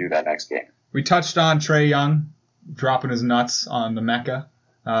hope we do that next game. We touched on Trae Young dropping his nuts on the Mecca.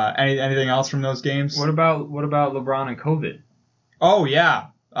 Anything else from those games? What about LeBron and COVID? Oh, yeah.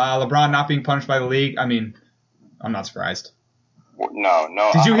 LeBron not being punished by the league. I mean, I'm not surprised.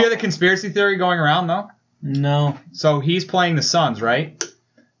 No. Did you hear the conspiracy theory going around, though? No. So he's playing the Suns, right?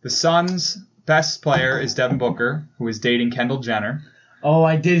 The Suns' best player is Devin Booker, who is dating Kendall Jenner. Oh,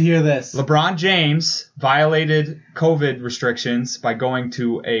 I did hear this. LeBron James violated COVID restrictions by going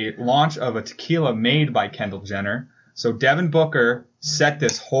to a launch of a tequila made by Kendall Jenner. So Devin Booker set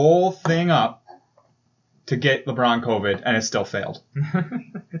this whole thing up to get LeBron COVID, and it still failed.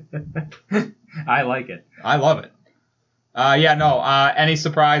 I like it. I love it. Any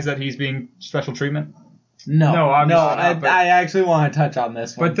surprise that he's being special treatment? No, obviously not, but- I actually want to touch on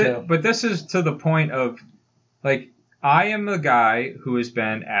this one too. But this is to the point of, like, I am the guy who has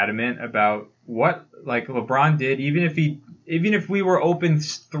been adamant about what, like, LeBron did. Even if we were open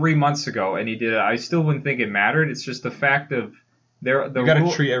 3 months ago and he did it, I still wouldn't think it mattered. It's just the fact of you got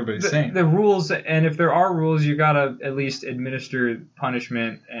to treat everybody the same. The rules, and if there are rules, you got to at least administer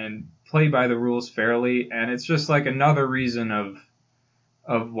punishment and play by the rules fairly. And it's just like another reason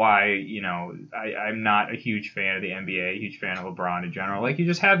of why, I'm not a huge fan of the NBA, a huge fan of LeBron in general. Like, you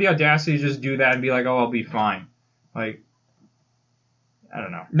just have the audacity to just do that and be like, oh, I'll be fine. Like, I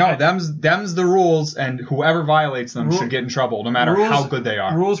don't know. No, them's the rules, and whoever violates them should get in trouble, no matter how good they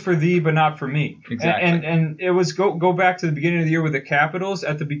are. Rules for thee, but not for me. Exactly. And it was go back to the beginning of the year with the Capitals.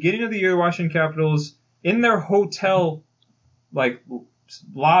 At the beginning of the year, the Washington Capitals, in their hotel, like,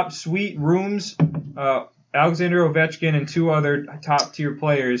 suite rooms, Alexander Ovechkin and 2 other top-tier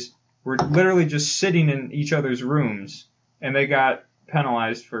players were literally just sitting in each other's rooms, and they got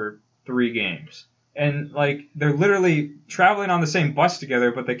penalized for 3 games. And, like, they're literally traveling on the same bus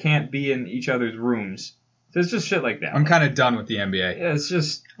together, but they can't be in each other's rooms. So it's just shit like that. I'm kind of done with the NBA. Yeah, it's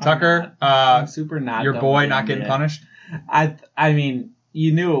just... Tucker, I'm super not. your done boy with not the getting NBA. punished? I mean,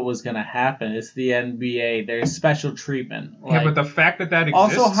 you knew it was gonna happen. It's the NBA. There's special treatment. Yeah, but the fact that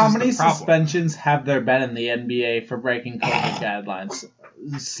exists also, how is many the problem. suspensions have there been in the NBA for breaking COVID guidelines?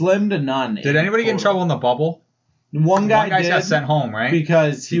 Slim to none. Did anybody get in trouble in the bubble? One guy got did sent home, right?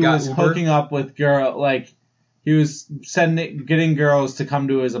 because he got was Ubered? hooking up with he was getting girls to come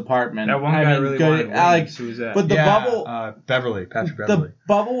to his apartment. That one guy really wanted wings. Who was that? But the bubble, Patrick Beverly. the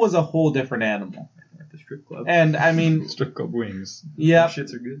bubble was a whole different animal. At the strip club. And I mean, Strip club wings. yep.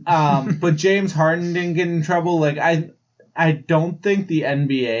 Shits are good. But James Harden didn't get in trouble. Like I don't think the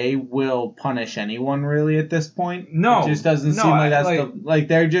NBA will punish anyone really at this point. No, it just doesn't no, seem like that's like-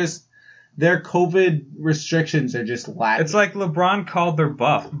 they're just their COVID restrictions are just lacking. It's like LeBron called their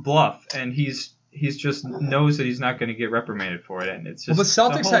bluff, and he's just knows that he's not going to get reprimanded for it, and it's just Well,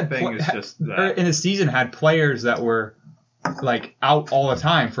 the Celtics whole thing is just that. in the season had players that were like out all the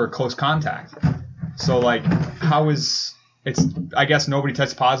time for close contact. So like, how is I guess nobody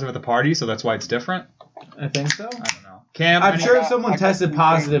tests positive at the party, so that's why it's different. I think so. I don't know. Cam, I'm any- sure if someone tested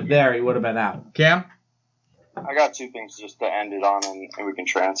positive there, he would have been out. Cam? I got 2 things just to end it on, and we can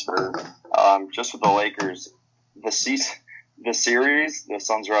transfer. Just with the Lakers, the series, the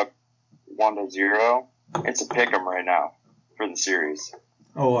Suns are up 1-0. It's a pick 'em right now for the series,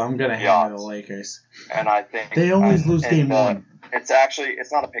 Oh, I'm gonna hammer the Lakers. and I think They always lose game one. It's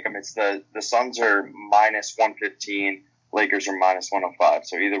not a pick 'em. It's the Suns are -115, Lakers are -105.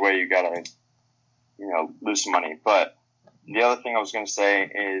 So either way, you gotta lose some money. But the other thing I was gonna say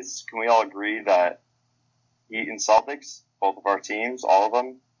is, can we all agree that Heat and Celtics, both of our teams, all of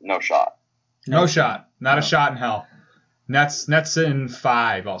them, no shot. No shot. Not a shot in hell. Nets in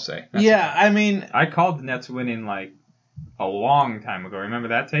 5, I'll say. Yeah, I mean, I called the Nets winning like a long time ago. Remember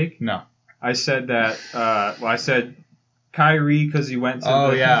that take? No. I said that. I said Kyrie because he went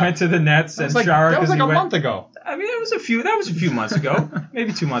to yeah. the Nets, That and was like, Chara that was because like he a went. month ago. I mean, that was a few months ago,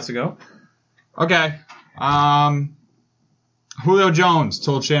 maybe 2 months ago. Okay. Julio Jones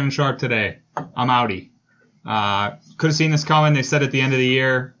told Shannon Sharp today, I'm outie. Could have seen this coming. They said at the end of the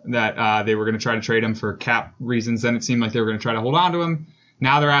year that they were going to try to trade him for cap reasons. Then it seemed like they were going to try to hold on to him.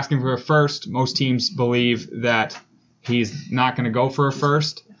 Now they're asking for a first. Most teams believe that he's not going to go for a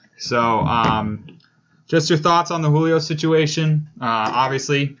first. So just your thoughts on the Julio situation.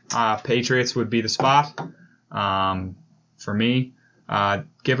 Obviously, Patriots would be the spot for me.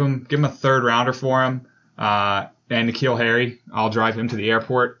 Give him a third rounder for him. And N'Keal Harry, I'll drive him to the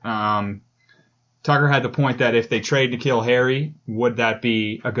airport. Tucker had the point that if they trade N'Keal Harry, would that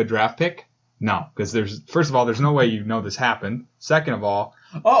be a good draft pick? No, because first of all, there's no way you know this happened. Second of all,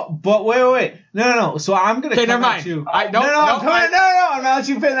 but wait. No. So I'm gonna okay, never come mind. at you. I'm I'm not let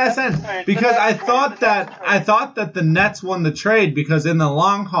you finish that sentence because I thought that the Nets won the trade because in the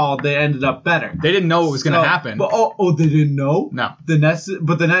long haul they ended up better. They didn't know it was going to happen. But, they didn't know. No, the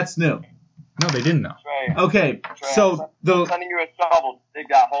Nets knew. No, they didn't know. Trey, Okay, so I'm sending you a shovel. Dig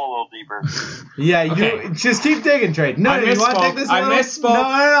that hole a little deeper. Yeah, Okay. you just keep digging, Trey. No, I you want to misspoke. take this? I little- misspoke.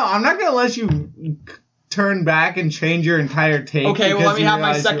 No. I'm not gonna let you turn back and change your entire take. Okay, well, because let me you have my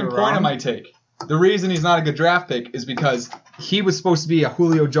realize you second were point on wrong. my take. The reason he's not a good draft pick is because he was supposed to be a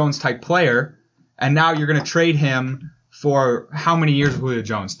Julio Jones type player, and now you're going to trade him for how many years of Julio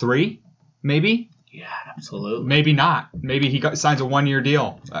Jones? 3? Maybe? Yeah, absolutely. Maybe not. Maybe he signs a 1-year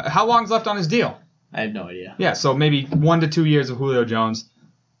deal. How long's left on his deal? I have no idea. Yeah, so maybe 1 to 2 years of Julio Jones.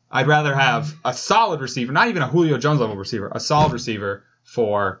 I'd rather have a solid receiver, not even a Julio Jones level receiver, a solid receiver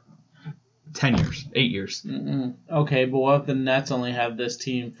for 10 years, 8 years. Mm-mm. Okay, but what if the Nets only have this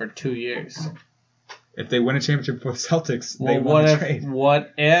team for 2 years? If they win a championship with the Celtics, they Well, won the trade.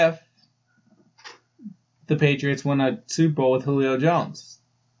 what if the Patriots win a Super Bowl with Julio Jones?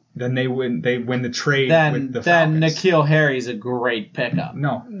 Then they win the trade Then with the then Falcons. N'Keal Harry's a great pickup.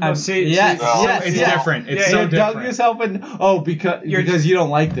 No. Yes, it's yes. different. It's Yeah, so you dug different. yourself in. Oh, because you don't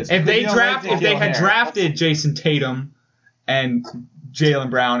like this. If Because they you don't like if they N'Keal had Harry. drafted Jason Tatum and Jaylen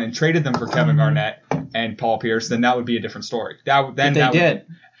Brown and traded them for Kevin Garnett and Paul Pierce, then that would be a different story. But they did.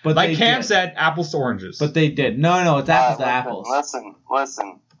 But Like they Cam did. said, apples to oranges. But they did. No, it's apples to All right, apples.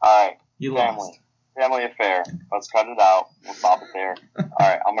 Listen. All right. You Family. lost. Family affair. Let's cut it out. We'll stop it there. All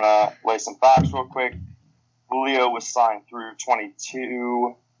right, I'm going to lay some facts real quick. Julio was signed through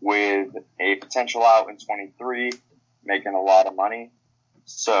 22 with a potential out in 23, making a lot of money.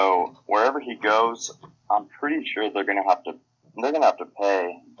 So wherever he goes, I'm pretty sure they're going to have to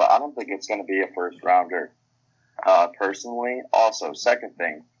pay, but I don't think it's going to be a first rounder. Personally, also, second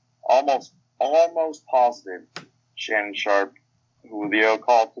thing, almost positive Shannon Sharp Julio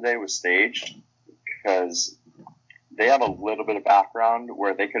call today was staged, because they have a little bit of background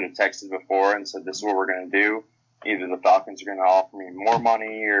where they could have texted before and said, this is what we're going to do. Either the Falcons are going to offer me more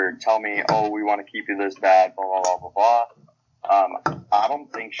money or tell me, oh, we want to keep you this bad, blah, blah, blah, blah, blah. I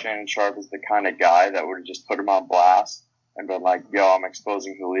don't think Shannon Sharp is the kind of guy that would just put him on blast and been like, yo, I'm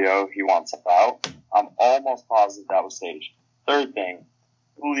exposing Julio. He wants out. I'm almost positive that was staged. Third thing,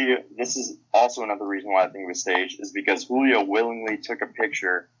 Julio, this is also another reason why I think it was staged, is because Julio willingly took a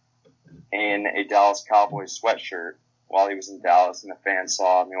picture in a Dallas Cowboys sweatshirt while he was in Dallas, and the fans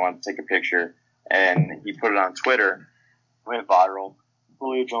saw him. He wanted to take a picture, and he put it on Twitter. Went viral.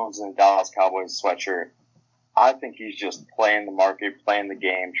 Julio Jones in a Dallas Cowboys sweatshirt. I think he's just playing the market, playing the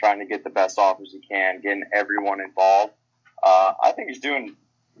game, trying to get the best offers he can, getting everyone involved. I think he's doing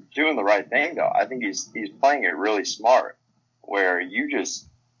the right thing, though. I think he's playing it really smart, where you just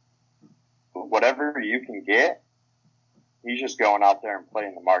whatever you can get, he's just going out there and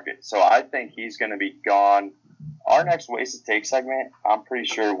playing the market. So I think he's going to be gone. Our next Wasted Take segment, I'm pretty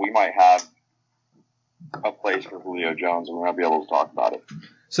sure we might have a place for Julio Jones, and we're going to be able to talk about it.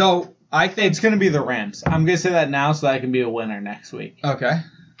 So I think It's going to be the Rams. I'm going to say that now so that I can be a winner next week. Okay.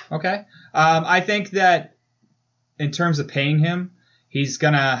 I think that in terms of paying him, he's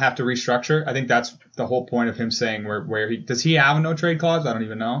gonna have to restructure. I think that's the whole point of him saying where he does he have a no trade clause? I don't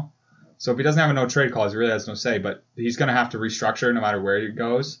even know. So if he doesn't have a no trade clause, he really has no say. But he's gonna have to restructure no matter where he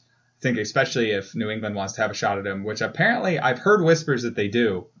goes. I think especially if New England wants to have a shot at him, which apparently I've heard whispers that they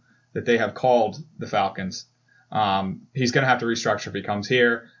do, that they have called the Falcons. He's gonna have to restructure if he comes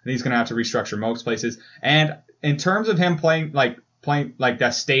here, and he's gonna have to restructure most places. And in terms of him playing like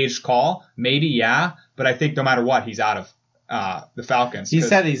that staged call, maybe yeah, but I think no matter what, he's out of the Falcons. He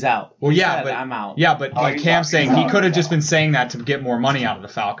said he's out. Well, He yeah, said, but I'm out. Yeah, but like he's Cam's out. saying, He's he out. could have just been saying that to get more money out of the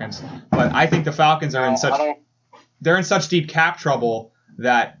Falcons. But I think the Falcons are they're in such deep cap trouble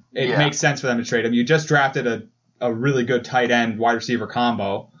that it makes sense for them to trade him. You just drafted a really good tight end wide receiver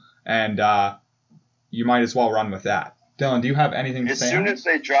combo, and you might as well run with that. Dylan, do you have anything to As say? soon on as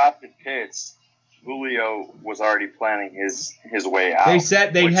this? they drafted Pitts, Julio was already planning his way out. They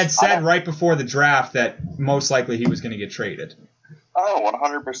said which I said don't- right before the draft that most likely he was going to get traded. Oh,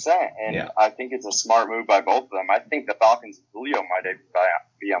 100%. And Yeah. I think it's a smart move by both of them. I think the Falcons and Julio might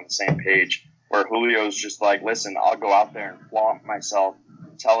be on the same page, where Julio's just like, listen, I'll go out there and flaunt myself,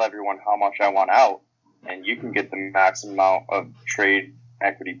 tell everyone how much I want out, and you can get the maximum amount of trade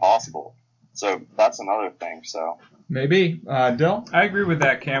equity possible. So that's another thing. So Maybe. Dill? I agree with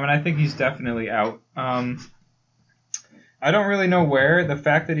that, Cam, and I think he's definitely out. I don't really know where. The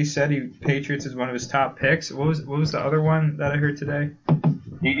fact that he said Patriots is one of his top picks. What was the other one that I heard today?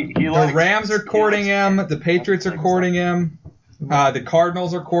 he The likes, Rams are he courting likes- him. The Patriots are courting him. The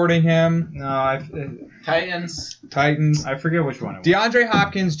Cardinals are courting him. No, I Titans. Titans. forget which one it was. DeAndre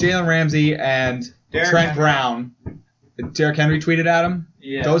Hopkins, Jalen Ramsey, and Derrick Trent Henry. Brown. Derrick Henry tweeted at him.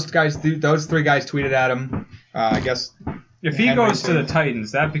 Yeah. Those three guys tweeted at him. I guess. If he Henry goes to the too.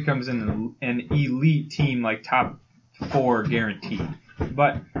 Titans, that becomes an elite team, like top 4 guaranteed.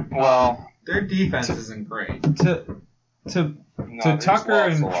 But Well, Their defense isn't great. to no, there's Tucker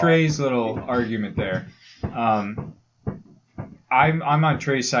lots and of Trey's little argument there, I'm on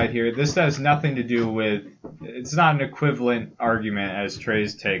Trey's side here. This has nothing to do with. It's not an equivalent argument as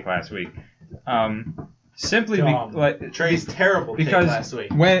Trey's take last week. Simply Trey's terrible because- pick last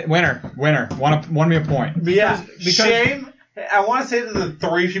week. Winner. Won me a point. But yeah, because- shame. I want to say to the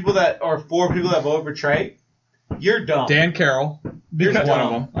 4 people that voted for Trey, you're dumb. Dan Carroll. Here's Because- one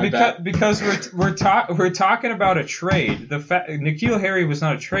of them. I bet. because we're talking about a trade. N'Keal Harry was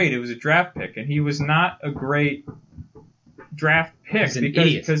not a trade; it was a draft pick, and he was not a great draft pick He's an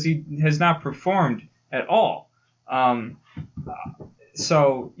idiot. because he has not performed at all.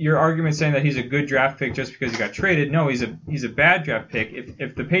 So your argument saying that he's a good draft pick just because he got traded? No, he's a bad draft pick.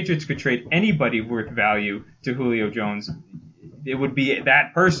 If the Patriots could trade anybody worth value to Julio Jones, it would be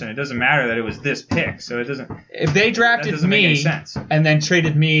that person. It doesn't matter that it was this pick. So it doesn't. If they That drafted doesn't make any me sense. and then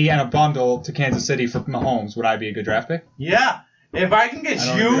traded me and a bundle to Kansas City for Mahomes, would I be a good draft pick? Yeah, if I can get I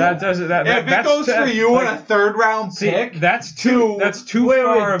don't you, That doesn't. That, if it that's goes for you like, on a 3rd round see, pick, that's too. That's too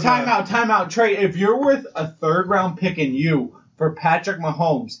far of a- Time out, Trey. If you're worth a 3rd round pick in you for Patrick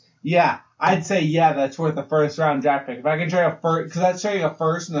Mahomes, yeah, I'd say that's worth a 1st round draft pick. If I can trade a first, because that's trading a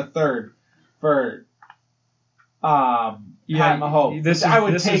 1st and a 3rd for Pat Mahomes. I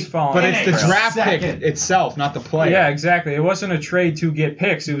would this take, is falling But In it's a the draft second. pick itself, not the player. Yeah, exactly. It wasn't a trade to get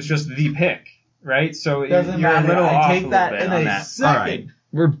picks. It was just the pick, right? So Doesn't you're matter. a little I off take a that little in bit on a that. second.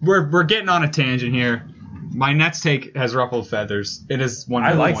 All right. We're getting on a tangent here. My Nets take has ruffled feathers. It is one.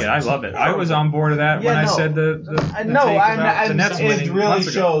 I like it. I love it. I was on board of that when I said the take about the Nets it winning really months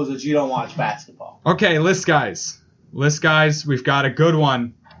ago. shows that you don't watch basketball. Okay, list guys. We've got a good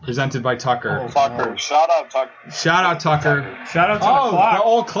one presented by Tucker. Tucker, shout out Tucker. Shout out Tucker. Shout out to the Oh, clock. the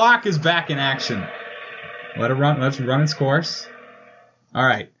old clock is back in action. Let it run. Let's run its course. All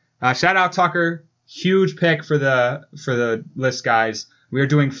right. Shout out Tucker. Huge pick for the list guys. We are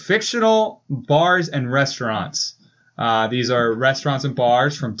doing fictional bars and restaurants. These are restaurants and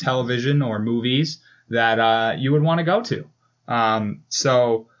bars from television or movies that you would want to go to.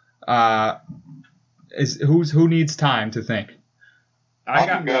 Who needs time to think? I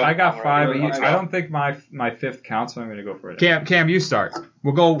I'm good. got I'm 5. ready. Let's I go. don't think my 5th counts, so I'm going to go for it. Cam, you start.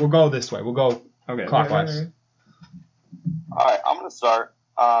 We'll go this way. We'll go Okay. clockwise. All right, I'm going to start.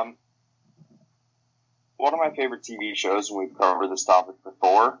 One of my favorite TV shows, and we've covered this topic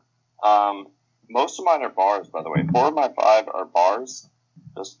before. Most of mine are bars, by the way. 4 of my 5 are bars,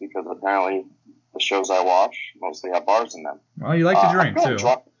 just because apparently the shows I watch mostly have bars in them. Well, you like to drink I'm going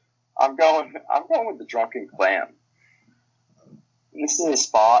too. I'm going with the Drunken Clam. This is a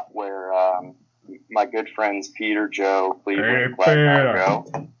spot where my good friends Peter, Joe, Cleveland, Hey, Quagmire, Peter.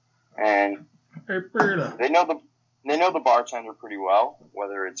 Joe, and they know the bartender pretty well,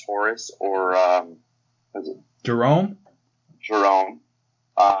 whether it's Horace or is it Jerome? Jerome.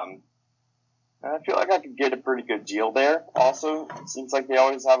 And I feel like I could get a pretty good deal there. Also, it seems like they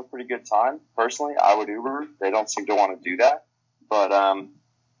always have a pretty good time. Personally, I would Uber. They don't seem to want to do that, but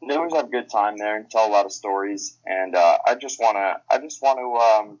they always have a good time there and tell a lot of stories. And I just want to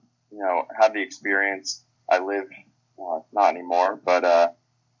have the experience. I live not anymore, but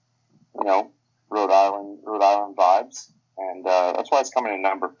Rhode Island vibes, and that's why it's coming in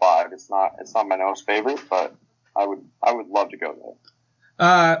number 5. It's not my nose favorite, but I would love to go there.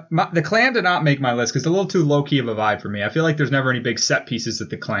 The Clam did not make my list because it's a little too low key of a vibe for me. I feel like there's never any big set pieces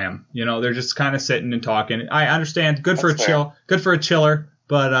at the Clam. They're just kind of sitting and talking. I understand, good for That's a chiller,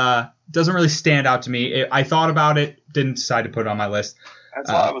 but doesn't really stand out to me. I thought about it, didn't decide to put it on my list. That's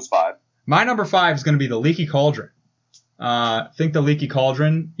why it was 5. My number 5 is going to be the Leaky Cauldron. Think the Leaky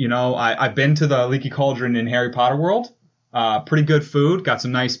Cauldron. I've been to the Leaky Cauldron in Harry Potter World. Pretty good food. Got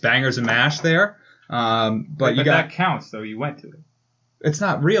some nice bangers and mash there. But that counts, though. You went to it. It's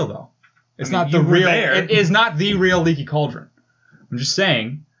not real though. It's not you the were real. there. It is not the real Leaky Cauldron. I'm just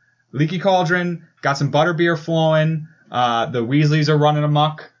saying, Leaky Cauldron got some butterbeer flowing. The Weasleys are running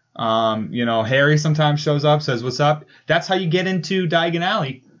amok. Harry sometimes shows up, says what's up. That's how you get into Diagon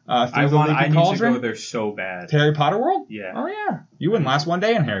Alley. Through the Leaky I need Cauldron. to go there so bad. Harry Potter World? Yeah. Oh yeah. You wouldn't last one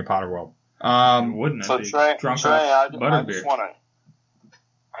day in Harry Potter World. Wouldn't So I be Trey, drunk I off butterbeer?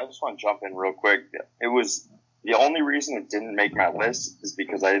 just want to jump in real quick. It was the only reason it didn't make my list is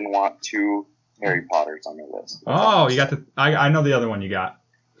because I didn't want 2 Harry Potters on my list. Oh, you got the. I know the other one you got.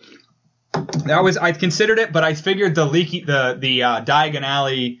 I considered it, but I figured the Diagon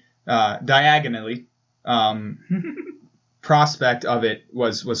Alley diagonally prospect of it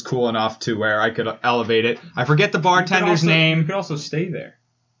was cool enough to where I could elevate it. I forget the bartender's You name. could also stay there.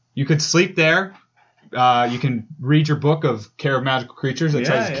 You could sleep there. You can read your book of Care of Magical Creatures that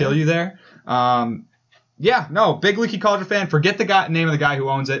tries to kill you there. Big Leaky Cauldron fan. Forget the name of the guy who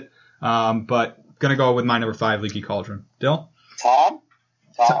owns it. But gonna go with my number 5, Leaky Cauldron. Dill? Tom?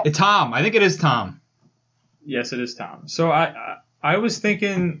 It's Tom. I think it is Tom. Yes, it is Tom. So I was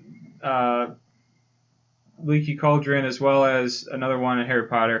thinking Leaky Cauldron as well as another one in Harry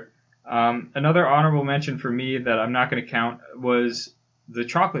Potter. Another honorable mention for me that I'm not going to count was the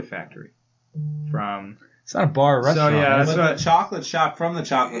Chocolate Factory from. It's not a bar or restaurant. So yeah, But that's the what. chocolate shop from the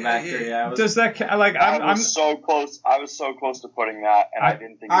chocolate factory. Does that like I I'm was so close. I was so close to putting that, and I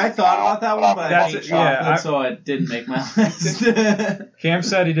didn't think. I thought about that one, but I That's hate it, chocolate, yeah, so it didn't make my list. Cam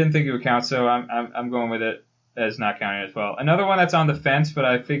said he didn't think it would count, so I'm going with it as not counting as well. Another one that's on the fence, but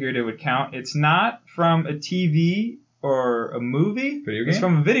I figured it would count. It's not from a TV or a movie. Video It's game?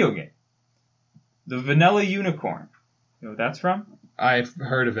 from a video game. The Vanilla Unicorn. You know what that's from? I've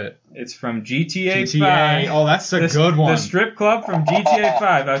heard of it. It's from GTA 5. Oh, that's a good one. The strip club from GTA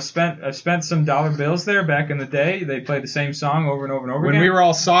 5. I've spent some dollar bills there back in the day. They played the same song over and over and over When again. we were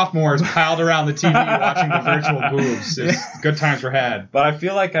all sophomores piled around the TV watching the virtual boobs, good times were had. But I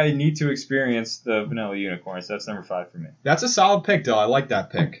feel like I need to experience the Vanilla Unicorn, so that's number 5 for me. That's a solid pick, Dill. I like that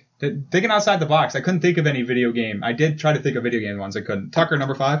pick. Thinking outside the box, I couldn't think of any video game. I did try to think of video game ones. I couldn't. Tucker,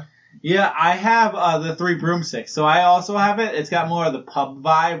 number 5? Yeah, I have the 3 Broomsticks, so I also have it. It's got more of the pub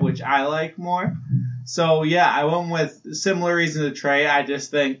vibe, which I like more. So yeah, I went with similar reason to Trey. I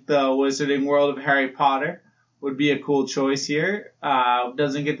just think the Wizarding World of Harry Potter would be a cool choice here.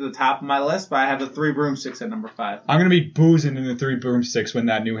 Doesn't get to the top of my list, but I have the 3 Broomsticks at number 5. I'm going to be boozing in the 3 Broomsticks when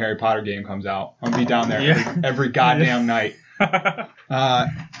that new Harry Potter game comes out. I'm going to be down there every goddamn night.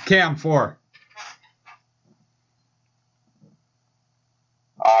 Cam, 4.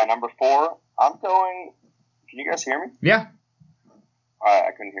 Number 4, I'm going. Can you guys hear me? Yeah.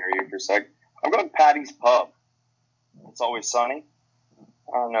 I couldn't hear you for a sec. I'm going Patty's Pub. It's Always Sunny.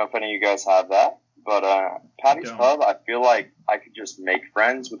 I don't know if any of you guys have that, but Patty's Pub, I feel like I could just make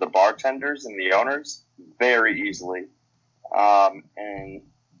friends with the bartenders and the owners very easily, and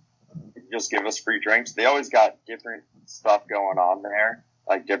just give us free drinks. They always got different stuff going on there,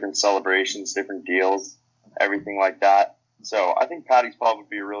 like different celebrations, different deals, everything like that. So I think Patty's Pub would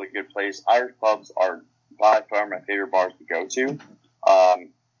be a really good place. Irish pubs are by far my favorite bars to go to. I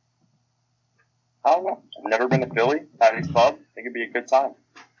don't know. I've never been to Philly. Patty's Pub. I think it'd be a good time.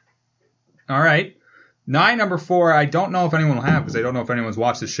 All right. My number 4, I don't know if anyone will have because I don't know if anyone's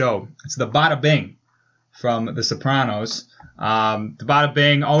watched the show. It's the Bada Bing from The Sopranos. The Bada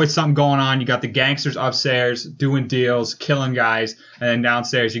Bing, always something going on. You got the gangsters upstairs doing deals, killing guys, and then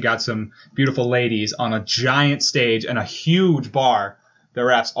downstairs you got some beautiful ladies on a giant stage and a huge bar that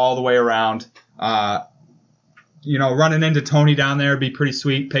wraps all the way around. running into Tony down there would be pretty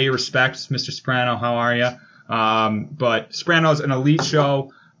sweet. Pay your respects, Mr. Soprano. How are you? But Soprano's an elite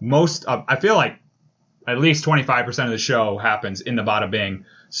show. I feel like at least 25% of the show happens in the Bada Bing.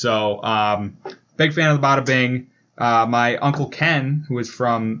 So, big fan of the Bada Bing. My Uncle Ken, who is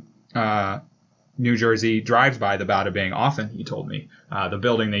from New Jersey, drives by the Bada Bing often, he told me, the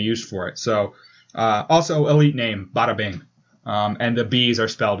building they used for it. So, also elite name, Bada Bing. And the B's are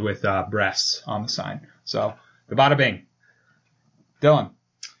spelled with breasts on the sign. So, the Bada Bing. Dylan.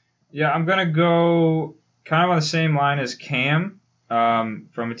 Yeah, I'm going to go kind of on the same line as Cam from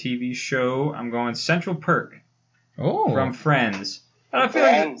a TV show. I'm going Central Perk from Friends. And I feel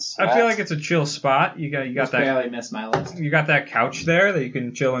like it's a chill spot. You got Just that. barely missed my list. You got that couch there that you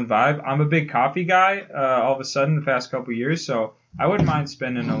can chill and vibe. I'm a big coffee guy. All of a sudden, the past couple years, so I wouldn't mind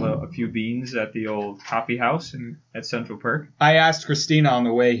spending a few beans at the old coffee house at Central Perk. I asked Christina on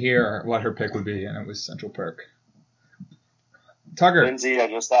the way here what her pick would be, and it was Central Perk. Tugger. Lindsay, I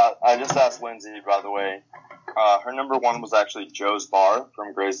just asked Lindsay, by the way. Her number 1 was actually Joe's Bar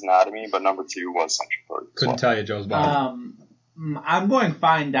from Grey's Anatomy, but number 2 was Central Perk. Couldn't tell you Joe's Bar. I'm going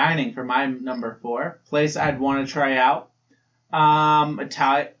fine dining for my number 4. Place I'd want to try out.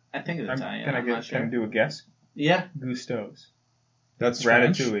 Italian. I think it's Italian. I'm not sure. Can I do a guess? Yeah. Gusto's. That's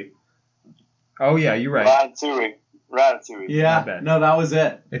French. Ratatouille. Oh, yeah, you're right. Ratatouille. Yeah. No, that was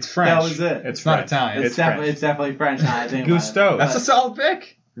it. It's French. That was it. It's not Italian. It's definitely French. Now I think Gusto's. That's a solid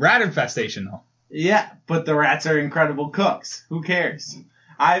pick. Rat infestation, though. Yeah, but the rats are incredible cooks. Who cares?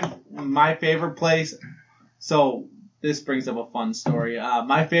 My favorite place. So this brings up a fun story.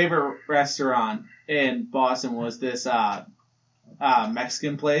 My favorite restaurant in Boston was this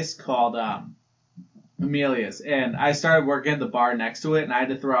Mexican place called Amelia's, and I started working at the bar next to it, and I had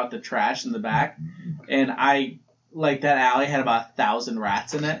to throw out the trash in the back, and that alley had about 1,000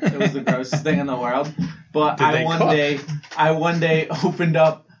 rats in it. It was the grossest thing in the world. But I one day opened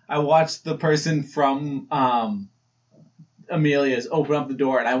up. I watched the person from Amelia's open up the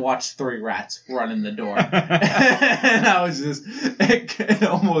door, and I watched 3 rats run in the door. And I was just, it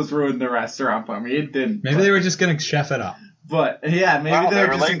almost ruined the restaurant for me. It didn't. Maybe they were just going to chef it up. But, yeah, maybe they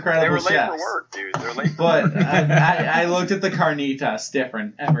were just incredible chefs. They were late for work, dude. They're late for work. But I looked at the carnitas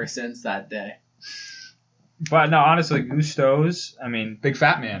different ever since that day. But no, honestly, Gusto's, I mean, big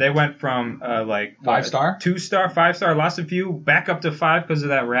fat man. They went from 5-star, 2-star, 5-star, lost a few, back up to 5 because of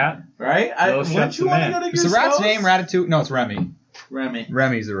that rat. Right? Wouldn't you want to go to Gusto's? Is the rat's name Ratatouille? No, it's Remy. Remy.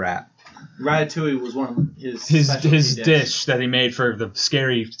 Remy's the rat. Ratatouille was one of his dish that he made for the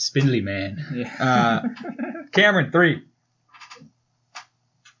scary spindly man. Yeah. Cameron, 3.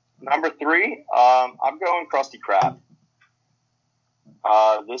 Number 3, I'm going Krusty Krab.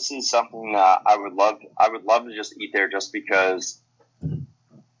 This is something that I would love to just eat there, just because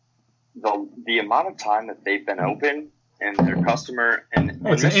the amount of time that they've been open and their customer and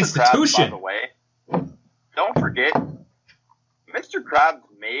it's Mr. an institution. Krabs, by the way, don't forget, Mr. Krabs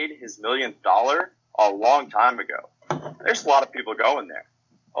made his $1,000,000 a long time ago. There's a lot of people going there.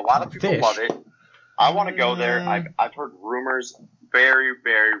 A lot of people love it. I want to go there. I've heard rumors. Very,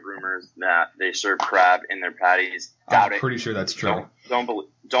 very rumors that they serve crab in their patties. Doubt I'm pretty sure that's true.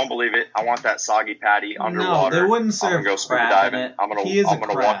 Don't believe it. I want that soggy patty underwater. No, they wouldn't serve I'm gonna go scuba crab diving. in it. I'm gonna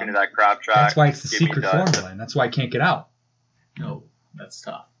walk into that crab track. That's why it's the give me secret that. formula, and that's why I can't get out. No, that's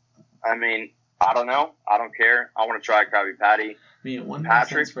tough. I mean, I don't know. I don't care. I want to try a Krabby Patty.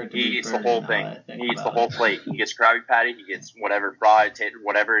 Patrick, he eats the whole thing. He eats the whole plate. He gets Krabby Patty. He gets whatever fried,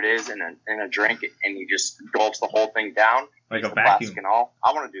 whatever it is, in a drink, and he just gulps the whole thing down. Like a vacuum. And all.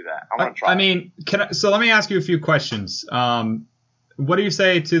 I want to do that. I want to try. I mean, so let me ask you a few questions. What do you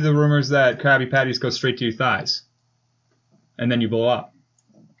say to the rumors that Krabby Patties go straight to your thighs, and then you blow up?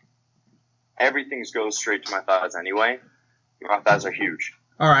 Everything goes straight to my thighs anyway. My thighs are huge.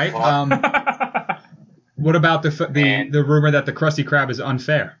 All right. What about the rumor that the Krusty Krab is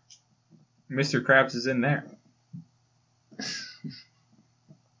unfair? Mr. Krabs is in there.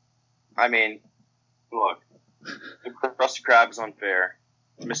 I mean, look, the Krusty Krab is unfair.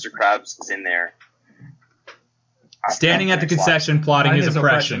 Mr. Krabs is in there. Standing at the concession, plotting his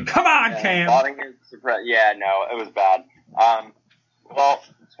oppression. Come on, Cam. Plotting his oppression. Yeah, no, it was bad. Well,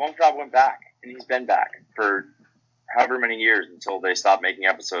 SpongeBob went back, and he's been back for however many years until they stopped making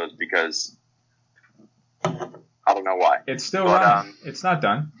episodes because I don't know why. It's still running. It's not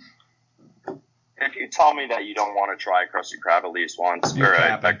done. If you tell me that you don't want to try a Krusty Krab at least once, or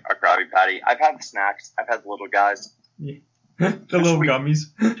a Krabby Patty, I've had the snacks. I've had the little guys. Yeah. The little sweet.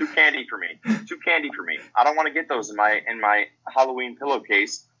 gummies. Too candy for me. I don't want to get those in my Halloween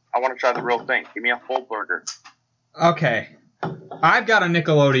pillowcase. I want to try the real thing. Give me a full burger. Okay. I've got a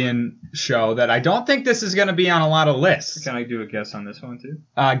Nickelodeon show that I don't think this is going to be on a lot of lists. Can I do a guess on this one too?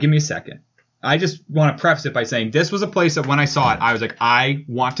 Give me a second. I just want to preface it by saying this was a place that when I saw it, I was like, I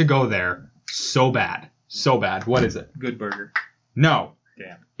want to go there so bad. So bad. What is it? Good Burger. No.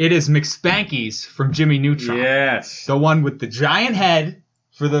 Damn. It is McSpanky's from Jimmy Neutron. Yes. The one with the giant head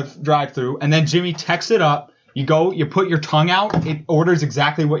for the drive-thru, and then Jimmy texts it up. You go, you put your tongue out. It orders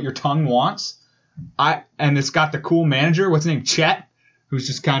exactly what your tongue wants. And it's got the cool manager. What's his name? Chet, who's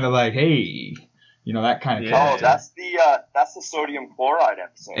just kind of like, hey, that kind of. Yeah. Oh, that's the sodium chloride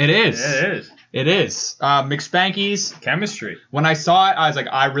episode. It is. Yeah, it is. It is. McSpanky's. Chemistry. When I saw it, I was like,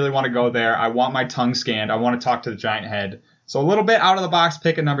 I really want to go there. I want my tongue scanned. I want to talk to the giant head. So a little bit out of the box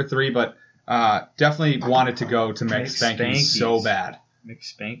pick at number 3, but definitely wanted to go to McSpanky's so bad.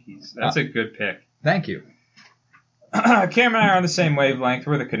 McSpanky's. That's a good pick. Thank you. Cam and I are on the same wavelength.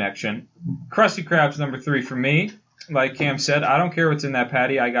 We're the connection. Krusty Krab's number 3 for me. Like Cam said, I don't care what's in that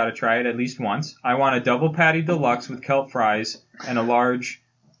patty. I got to try it at least once. I want a double patty deluxe with kelp fries and a large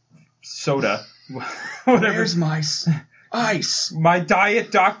soda. Whatever. Where's my ice? My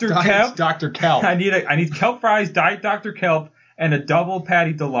Diet Dr. Kelp. Dr. Kelp. I need kelp fries, Diet Dr. Kelp, and a double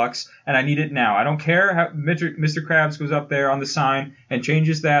patty deluxe, and I need it now. I don't care how Mr. Krabs goes up there on the sign and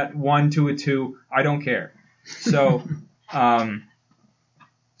changes that 1 to a 2. I don't care. So,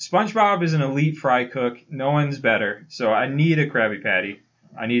 SpongeBob is an elite fry cook. No one's better. So I need a Krabby Patty.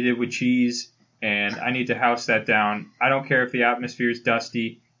 I need it with cheese, and I need to house that down. I don't care if the atmosphere is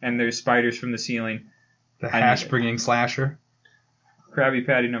dusty and there's spiders from the ceiling. The hash-bringing slasher. Krabby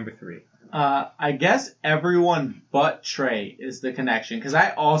Patty number 3. I guess everyone but Trey is the connection, because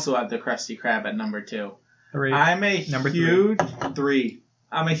I also have the Krusty Krab at number 2. 3. I'm a Number huge 3.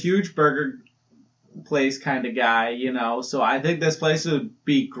 I'm a huge burger place kind of guy, so I think this place would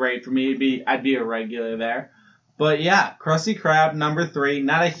be great for me. I'd be a regular there. But yeah, Krusty Krab number 3.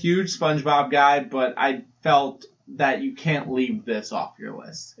 Not a huge SpongeBob guy, but I felt that you can't leave this off your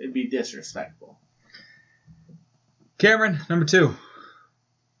list. It'd be disrespectful. Cameron, number 2.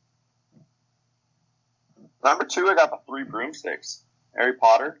 Number 2, I got the 3 broomsticks. Harry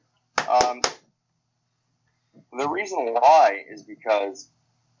Potter. The reason why is because,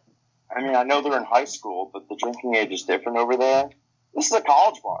 I know they're in high school, but the drinking age is different over there. This is a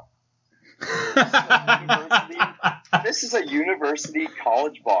college bar. This is a university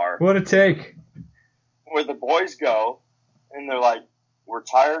college bar. What a take. Where the boys go, and they're like, we're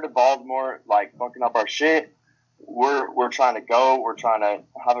tired of Baltimore, fucking up our shit. We're trying to go. We're trying to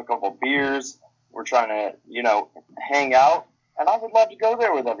have a couple beers. We're trying to, hang out. And I would love to go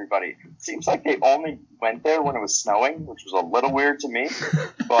there with everybody. It seems like they only went there when it was snowing, which was a little weird to me.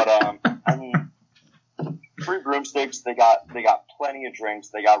 But, 3 broomsticks. They got plenty of drinks.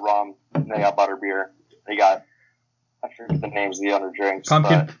 They got rum. They got butterbeer. They got, I forget the names of the other drinks.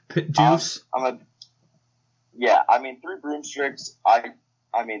 Pumpkin juice. 3 broomsticks.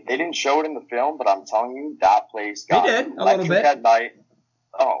 They didn't show it in the film, but I'm telling you, that place got They did, a little bit. At night.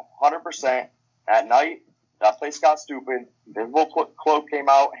 Oh, 100%. At night, that place got stupid. Invisible Cloak came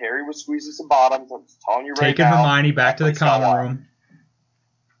out. Harry was squeezing some bottoms. I'm just telling you right Taking now. Hermione back to the common room.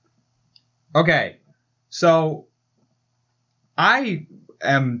 Okay, so I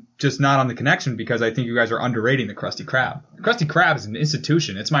am just not on the connection because I think you guys are underrating the Krusty Krab. The Krusty Krab is an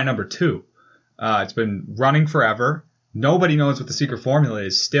institution. It's my number 2. It's been running forever. Nobody knows what the secret formula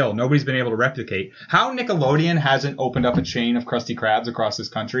is still. Nobody's been able to replicate. How Nickelodeon hasn't opened up a chain of Krusty Krabs across this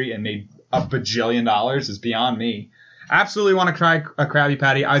country and made $1 bajillion is beyond me. Absolutely want to try a Krabby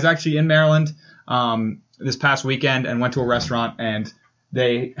Patty. I was actually in Maryland this past weekend and went to a restaurant, and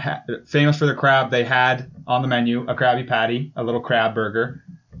they famous for their crab. They had on the menu a Krabby Patty, a little crab burger.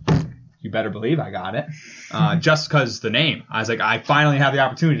 You better believe I got it. Just because the name. I was like, I finally have the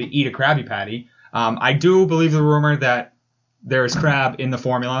opportunity to eat a Krabby Patty. I do believe the rumor that there's crab in the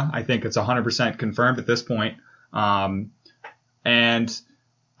formula. I think it's 100% confirmed at this point. And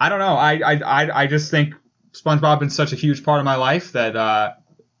I don't know. I just think SpongeBob has been such a huge part of my life that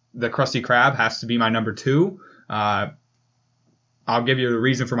the Krusty Krab has to be my number 2. I'll give you the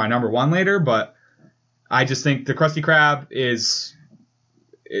reason for my number 1 later, but I just think the Krusty Krab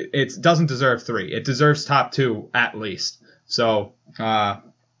it doesn't deserve 3. It deserves top 2 at least. So Krusty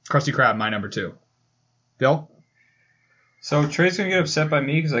Krab, my number 2. Bill? So Trey's going to get upset by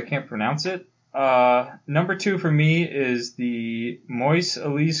me because I can't pronounce it. Number 2 for me is the Mois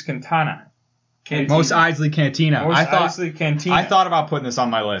Elise Cantana. Mos Eisley Cantina. Mos Eisley Cantina. I thought about putting this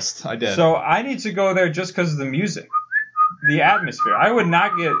on my list. I did. So I need to go there just because of the music, the atmosphere.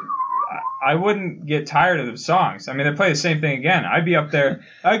 I wouldn't get tired of the songs. I mean, they play the same thing again. I'd be up there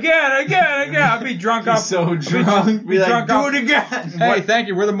again. I'd be drunk off. So drunk. Be like, drunk do off- it again. Hey, thank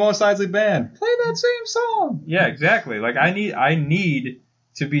you. We're the Mos Eisley Band. Play that same song. Yeah, exactly. Like I need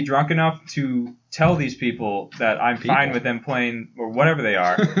to be drunk enough to tell these people that I'm fine with them playing or whatever they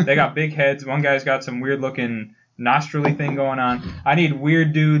are. They got big heads. One guy's got some weird looking nostrily thing going on. I need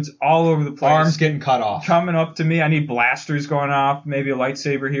weird dudes all over the place. Arms getting cut off. coming up to me. I need blasters going off. Maybe a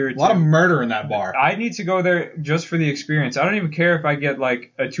lightsaber here. A lot of murder in that bar. I need to go there just for the experience. I don't even care if I get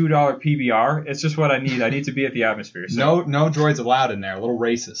like a $2 PBR. It's just what I need. I need to be at the atmosphere. So. No droids allowed in there. A little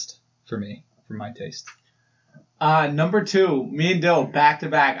racist for me, for my taste. Number 2, me and Dill back to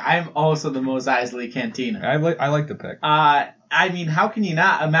back. I'm also the Mos Eisley Cantina. I like the pick. I mean, how can you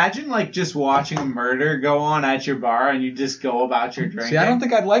not? Imagine like just watching a murder go on at your bar and you just go about your drinking. See, I don't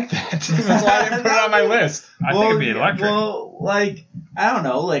think I'd like that. That's why I didn't put it on my list. I think it'd be electric. Well, like, I don't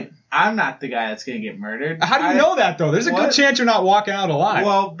know. Like, I'm not the guy that's going to get murdered. How do you know that, though? There's a good chance you're not walking out alive.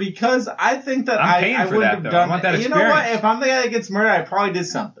 Well, because I think that I'm paying I for wouldn't that, have though. done I want that You know what? experience. If I'm the guy that gets murdered, I probably did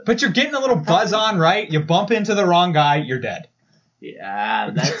something. But you're getting a little buzz on, right? You bump into the wrong guy, you're dead.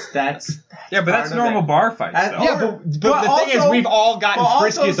 Yeah, that's Yeah, but that's part of normal it. bar fights. Though. Yeah, but the thing is, we've all gotten But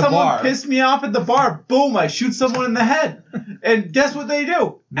frisky also, at the someone bar. pissed me off at the bar. Boom! I shoot someone in the head, and guess what they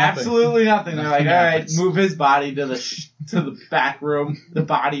do? Nothing. Absolutely nothing. They're like, Nothing all right, happens. move his body to the back room, the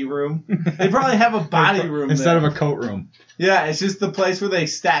body room. They probably have a body room Instead there. of a coat room. Yeah, it's just the place where they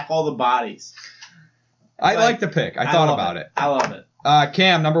stack all the bodies. I Like, like the pick. I thought love about it. I love it.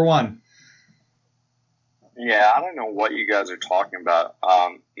 Cam, number 1. Yeah, I don't know what you guys are talking about.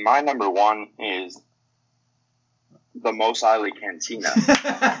 My number 1 is the Mos Eisley Cantina.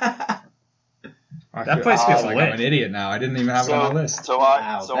 That place gets like lit. I'm an idiot now. I didn't even have it on my list. Wow, I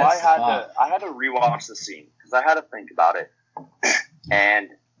that's had to rewatch the scene because I had to think about it. And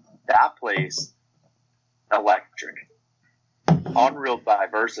that place, electric, unreal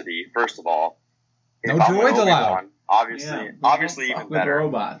diversity. First of all, No if I'm with droids allowed. Obi-Wan, Obviously, Yeah, obviously fuck even with better.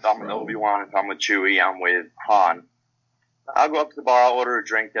 robots, If I'm with bro. Obi-Wan, if I'm with Chewie, I'm with Han. I'll go up to the bar, I'll order a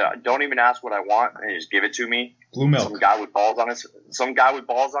drink. Don't even ask what I want, and just give it to me. Blue milk. Some guy with balls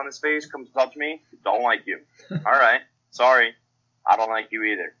on his face comes up to me. Don't like you. All right, sorry. I don't like you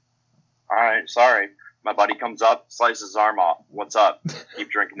either. All right, sorry. My buddy comes up, slices his arm off. What's up? Keep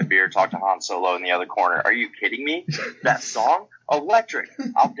drinking the beer. Talk to Han Solo in the other corner. Are you kidding me? That song, electric.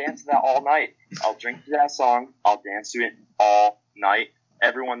 I'll dance to that all night. I'll drink to that song. I'll dance to it all night.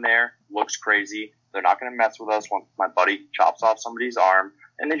 Everyone there looks crazy. They're not going to mess with us once my buddy chops off somebody's arm.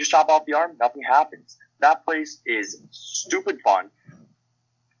 And they just chop off the arm. Nothing happens. That place is stupid fun.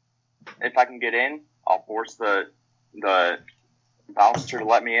 If I can get in, I'll force the bouncer to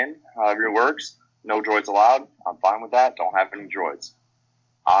let me in, however it works. No droids allowed. I'm fine with that. Don't have any droids.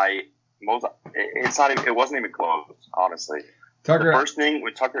 It wasn't even close, honestly. Tucker, The first thing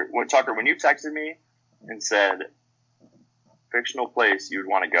with Tucker, when you texted me and said fictional place you would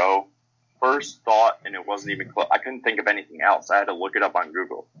want to go, first thought, and it wasn't even close. I couldn't think of anything else. I had to look it up on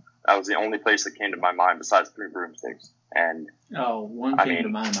Google. That was the only place that came to my mind besides Three Broomsticks. And One I came to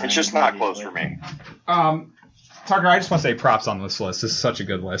mean, my mind. it's just not close for me. Tucker, I just want to say props on this list. This is such a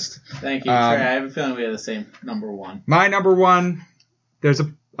good list. Thank you, Trey. I have a feeling we have the same number 1. My number 1, there's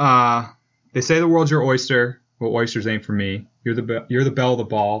they say the world's your oyster. Well, oysters ain't for me. You're the belle of the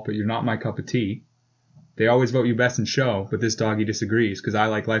ball, but you're not my cup of tea. They always vote you best in show, but this doggy disagrees because I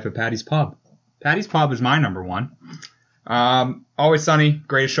like life at Patty's Pub. Patty's Pub is my number 1. Always Sunny,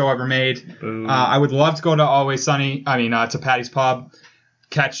 greatest show ever made. I would love to go to to Patty's Pub,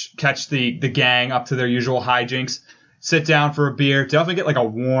 catch the gang up to their usual hijinks, sit down for a beer, definitely get like a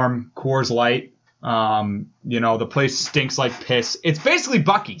warm Coors Light. The place stinks like piss. It's basically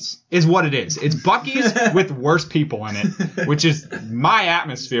Buc-ee's, is what it is. It's Buc-ee's with worse people in it, which is my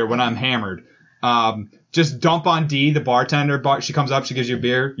atmosphere when I'm hammered. Just dump on Dee, the bartender. She comes up, she gives you a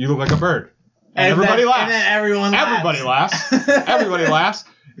beer. You look like a bird. And everybody laughs. And then everyone laughs. Everybody laughs. Everybody laughs.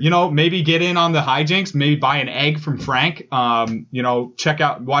 Maybe get in on the hijinks. Maybe buy an egg from Frank.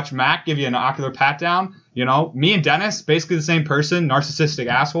 Watch Mac give you an ocular pat down. Me and Dennis, basically the same person, narcissistic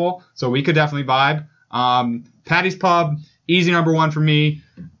asshole. So we could definitely vibe. Patty's Pub, easy number 1 for me.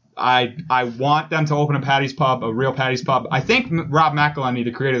 I want them to open a Patty's Pub, a real Patty's Pub. I think Rob McElhenney,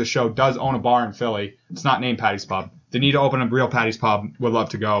 the creator of the show, does own a bar in Philly. It's not named Patty's Pub. They need to open a real Patty's Pub. Would love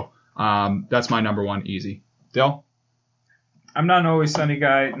to go. That's my number 1, easy. Dill? I'm not an Always Sunny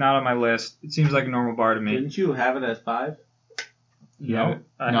guy. Not on my list. It seems like a normal bar to me. Didn't you have it at 5? No,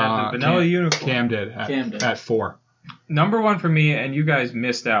 I had the vanilla unicorn. Cam did at 4. Number 1 for me, and you guys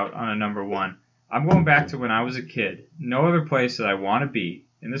missed out on a number 1. I'm going back to when I was a kid. No other place that I want to be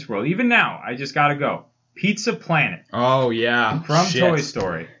in this world. Even now, I just gotta go. Pizza Planet Oh yeah. from Shit. Toy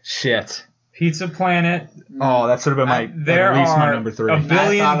Story. Shit. Pizza Planet. Oh, that should have been my There at least my are number 3. a thought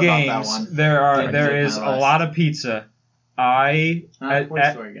billion about that games. one. There Didn't is make a my lot of pizza. I Not a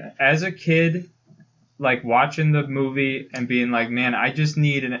Toy Story guy. as a kid, like watching the movie and being like, man, I just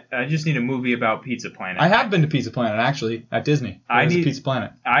need a movie about Pizza Planet. I have been to Pizza Planet actually at Disney. There's a Pizza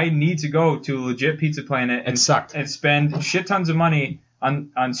Planet. I need to go to a legit Pizza Planet It sucked. and spend shit tons of money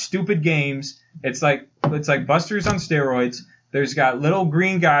on stupid games. It's like Buster's on steroids. There's got little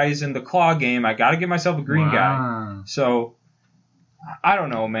green guys in the claw game. I gotta get myself a green guy. Wow. So I don't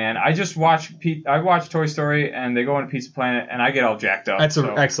know, man. I just watch Toy Story and they go on Pizza Planet and I get all jacked up. That's So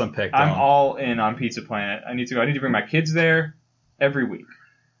an excellent pick. I'm Dylan. all in on Pizza Planet. I need to go. I need to bring my kids there every week.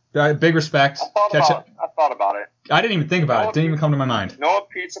 Big respect. I thought about it. I didn't even think about it. Didn't even come to my mind. You know what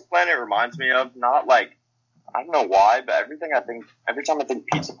Pizza Planet reminds me of? Not like, I don't know why, but every time I think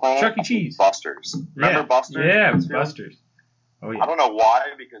Pizza Planet, Chuck E. Cheese. Buster's. Remember Buster's? Yeah, Mansfield? Busters. Oh I yeah. don't know why,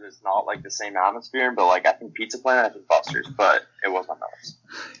 because it's not like the same atmosphere, but like I think Pizza Planet, I think Buster's, but it wasn't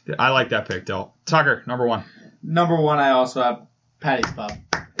those. I like that pick, Dill. Tucker, number 1. Number 1, I also have Patty's Pub.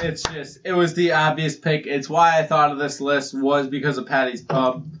 It was the obvious pick. It's why I thought of this list was because of Patty's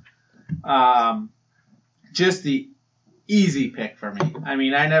Pub. Just the easy pick for me. I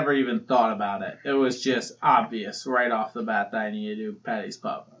mean, I never even thought about it. It was just obvious right off the bat that I needed to do Patty's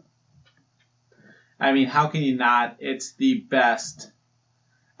Pub. I mean, how can you not? It's the best.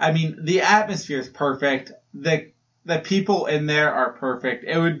 I mean, the atmosphere is perfect. The people in there are perfect.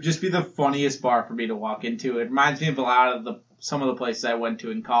 It would just be the funniest bar for me to walk into. It reminds me of a lot of some of the places I went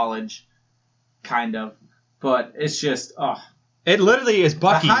to in college, kind of. But it's just, It literally is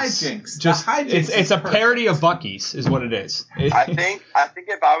Buc-ee's. The hijinks. Just The hijinks it's is a perfect. parody of Buc-ee's, is what it is. I think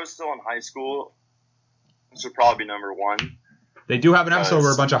if I was still in high school, this would probably be number 1. They do have an episode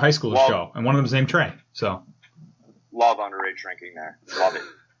where a bunch of high schoolers go, and one of them's named Trey. So, Love underage drinking there. Love it.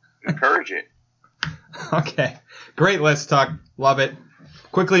 Encourage it. okay, great list, Tuck. Love it.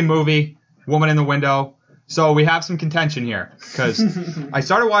 Quickly, movie, Woman in the Window. So we have some contention here because I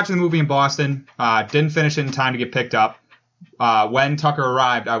started watching the movie in Boston, didn't finish it in time to get picked up. When Tucker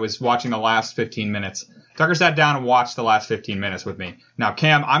arrived, I was watching the last 15 minutes. Tucker sat down and watched the last 15 minutes with me. Now,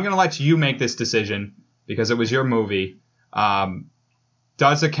 Cam, I'm going to let you make this decision because it was your movie.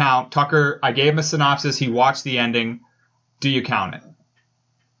 Does it count? Tucker, I gave him a synopsis. He watched the ending. Do you count it?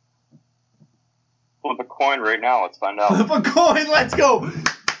 Flip a coin right now. Let's find out. Flip a coin. Let's go.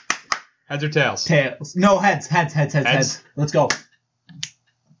 Heads or tails? Tails. No, heads. Heads. Let's go.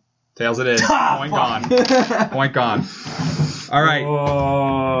 Tails it is. Point gone. Point gone. All right.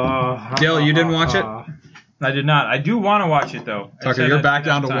 Oh, Dill, you didn't watch it? I did not. I do want to watch it though. I Tucker, said you're I back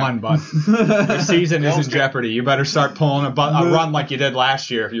didn't down to have 1, time. bud. Your season is in jeopardy. You better start pulling a run like you did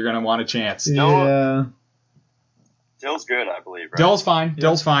last year if you're going to want a chance. Yeah. Dill's good, I believe, right? Dill's fine.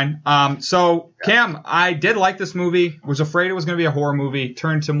 Dill's fine. So, Cam, I did like this movie. Was afraid it was going to be a horror movie.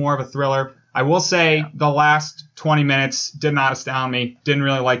 Turned to more of a thriller. I will say the last 20 minutes did not astound me. Didn't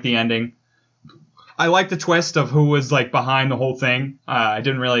really like the ending. I like the twist of who was like behind the whole thing. I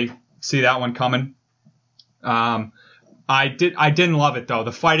didn't really see that one coming. I didn't love it though.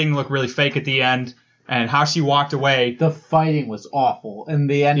 The fighting looked really fake at the end, and how she walked away. The fighting was awful, and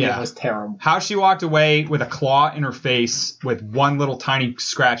the ending Yeah. was terrible. How she walked away with a claw in her face with one little tiny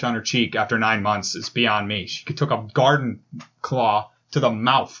scratch on her cheek after 9 months is beyond me. She took a garden claw to the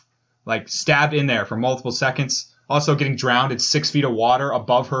mouth, like stabbed in there for multiple seconds. Also getting drowned in 6 feet of water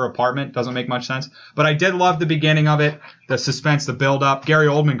above her apartment doesn't make much sense. But I did love the beginning of it, the suspense, the build up. Gary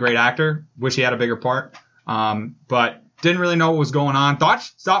Oldman, great actor. Wish he had a bigger part. But didn't really know what was going on.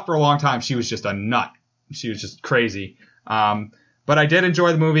 Thought for a long time she was just a nut. She was just crazy. But I did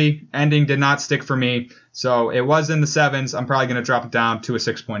enjoy the movie. Ending did not stick for me. So it was in the 7s. I'm probably going to drop it down to a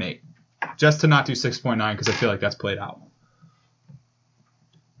 6.8. Just to not do 6.9 because I feel like that's played out.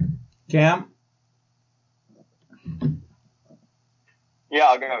 Cam? Yeah,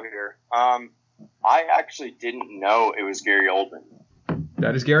 I'll go here. I actually didn't know it was Gary Oldman.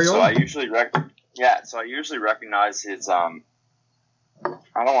 That is Gary So Oldman. I usually recognize his I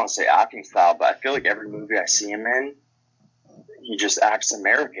don't want to say acting style, but I feel like every movie I see him in, he just acts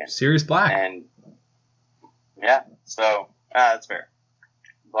American. Sirius Black. And yeah, so that's fair.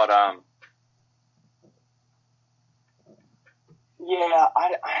 But yeah,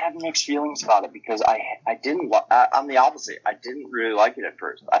 I have mixed feelings about it because I didn't. I'm the opposite. I didn't really like it at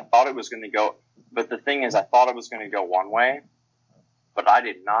first. I thought it was going to go, but the thing is, I thought it was going to go one way, but I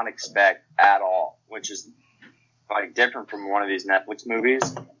did not expect at all, which is like different from one of these Netflix movies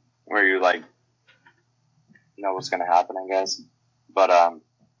where you like know what's going to happen, I guess. But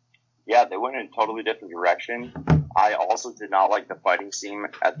yeah, they went in a totally different direction. I also did not like the fighting scene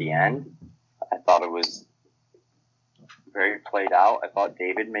at the end. I thought it was very played out. I thought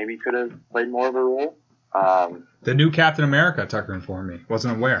David maybe could have played more of a role. The new Captain America, Tucker informed me.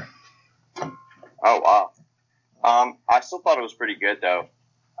 Wasn't aware. Oh, wow. I still thought it was pretty good, though.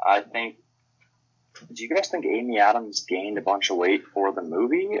 I think... Do you guys think Amy Adams gained a bunch of weight for the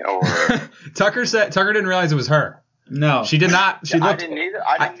movie, or... Tucker didn't realize it was her. No. She did not. She I looked... didn't either.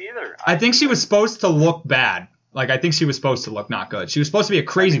 I think she was supposed to look bad. Like, I think she was supposed to look not good. She was supposed to be a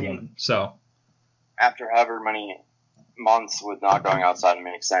crazy woman, so... After however many months with not going outside, it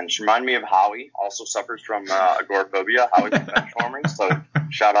makes sense. She reminded me of Howie, also suffers from agoraphobia. Howie's a bench warming, so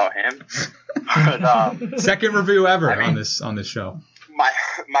shout out him. But, Second review ever I mean- on this show.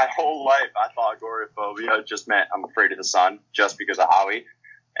 my whole life, I thought agoraphobia just meant I'm afraid of the sun, just because of Howie,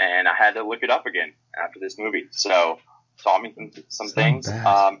 and I had to look it up again after this movie. So taught me some things. bad.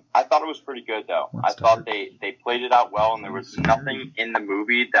 I thought it was pretty good, though. What's I thought they played it out well, and there was nothing in the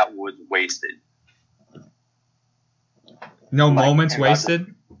movie that was wasted. No Like, moments and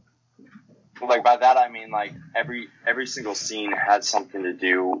wasted? Like, by that I mean, like, every single scene had something to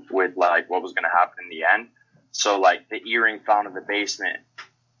do with, like, what was going to happen in the end. So, like, the earring found in the basement,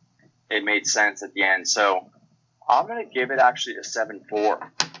 it made sense at the end. So, I'm going to give it actually a 7.4.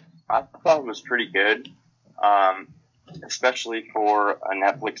 I thought it was pretty good, especially for a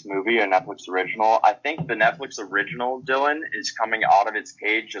Netflix movie, a Netflix original. I think the Netflix original, Dylan, is coming out of its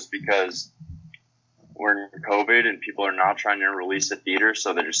cage just because we're in COVID and people are not trying to release to theaters,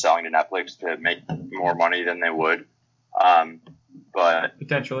 so they're just selling to Netflix to make more money than they would. But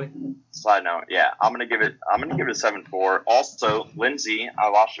Potentially. side note, yeah, I'm gonna give it a 7.4. Also, Lindsay, I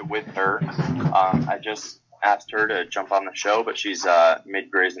watched it with her. I just asked her to jump on the show, but she's mid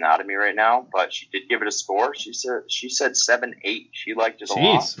Grey's Anatomy right now. But she did give it a score. She said 7.8. She liked it a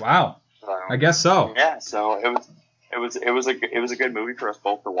lot. Jeez, wow. So, I guess so. yeah, so it was a good movie for us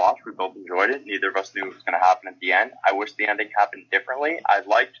both to watch. We both enjoyed it. Neither of us knew what was going to happen at the end. I wish the ending happened differently. I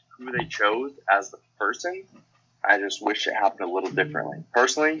liked who they chose as the person. I just wish it happened a little differently.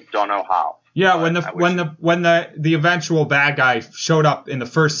 Personally, don't know how. Yeah, But when the eventual bad guy showed up in the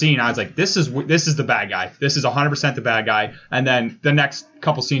first scene, I was like, this is the bad guy. This is 100% the bad guy. And then the next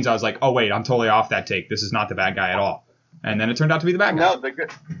couple scenes, I was like, oh wait, I'm totally off that take. This is not the bad guy at all. And then it turned out to be the bad guy. No,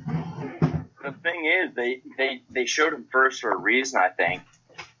 the thing is, they showed him first for a reason, I think.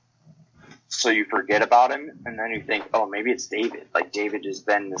 So you forget about him, and then you think, oh, maybe it's David. Like, David has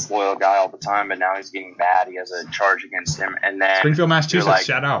been this loyal guy all the time, but now he's getting bad. He has a charge against him. And then Springfield, Massachusetts, you're like,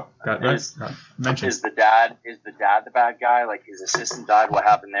 shout out. Got mentioned. Is the dad the bad guy? Like, his assistant died. What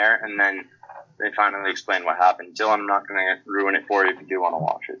happened there? And then they finally explain what happened. Dylan, I'm not going to ruin it for you if you do want to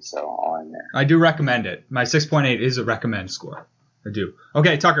watch it. So I'll end there. I do recommend it. My 6.8 is a recommend score. I do.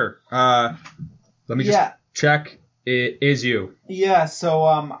 Okay, Tucker. Let me just check. It is you. Yeah, so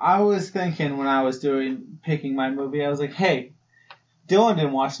I was thinking when I was picking my movie, I was like, hey, Dylan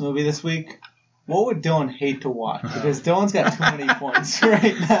didn't watch the movie this week. What would Dylan hate to watch? Because Dylan's got too many points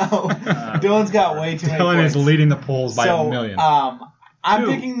right now. Dylan's got way too many Dylan points. is leading the polls by a million. I'm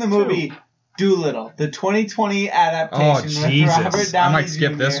picking the movie Doolittle, the 2020 adaptation Oh, with Robert Jesus. Downey I might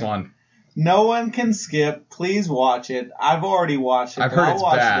skip Jr. this one. No one can skip. Please watch it. I've already watched it. I've but heard I'll it's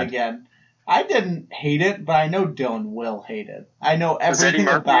watch bad. it again. I didn't hate it, but I know Dylan will hate it. I know Is Eddie everything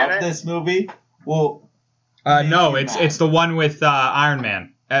Murphy in about it? this movie. Well, No, you it's mad. it's the one with Iron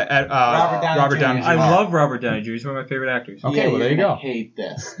Man. Robert Downey Jr. I love Robert Downey Jr. He's one of my favorite actors. Okay, yeah, well, there you're you gonna go. hate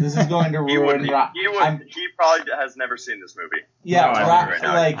this. This is going to He ruin. would. He probably has never seen this movie. Yeah, No, I haven't.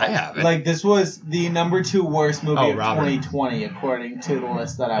 I haven't. like this was the number 2 worst movie Oh, of Robert. 2020 according to the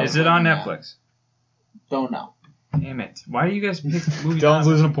list that I was. Is it on looking at. Netflix? Don't know. Damn it. Why do you guys pick movies? Dylan's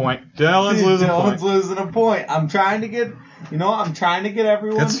losing a point. Dylan's losing a point. losing a point. I'm trying to get. I'm trying to get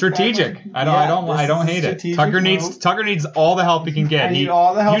everyone. That's strategic. I don't hate it. Tucker needs all the help he can get. I need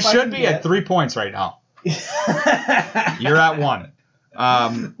all the help You I should can be get. at 3 points right now. You're at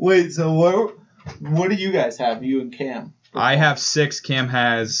 1. Wait, so what do you guys have? You and Cam? I have 6. Cam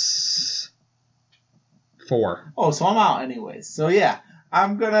has 4. Oh, so I'm out anyways. So yeah,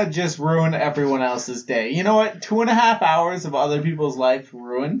 I'm gonna just ruin everyone else's day. You know what? 2.5 hours of other people's life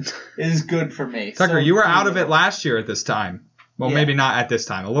ruined is good for me. Tucker, So, you were out of it last year at this time. Well, Yeah. maybe not at this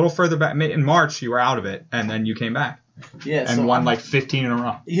time. A little further back in March, you were out of it, and then you came back Yeah, and so won I'm, like 15 in a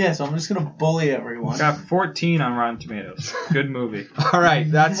row. Yeah, so I'm just gonna bully everyone. Got 14 on Rotten Tomatoes. Good movie. All right,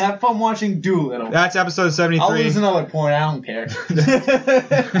 that's Have fun watching Doolittle. episode I'll 73. lose another point. I don't care.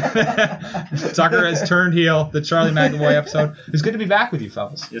 Tucker has turned heel. The Charlie McAvoy episode. It was good to be back with you,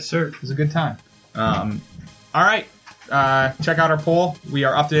 fellas. Yes, sir. It was a good time. All right. check out our poll. We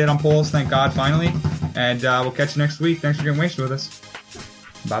are updated on polls, thank God, finally. And we'll catch you next week. Thanks for getting wasted with us.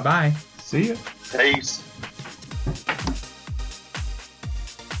 Bye-bye. See ya. Peace.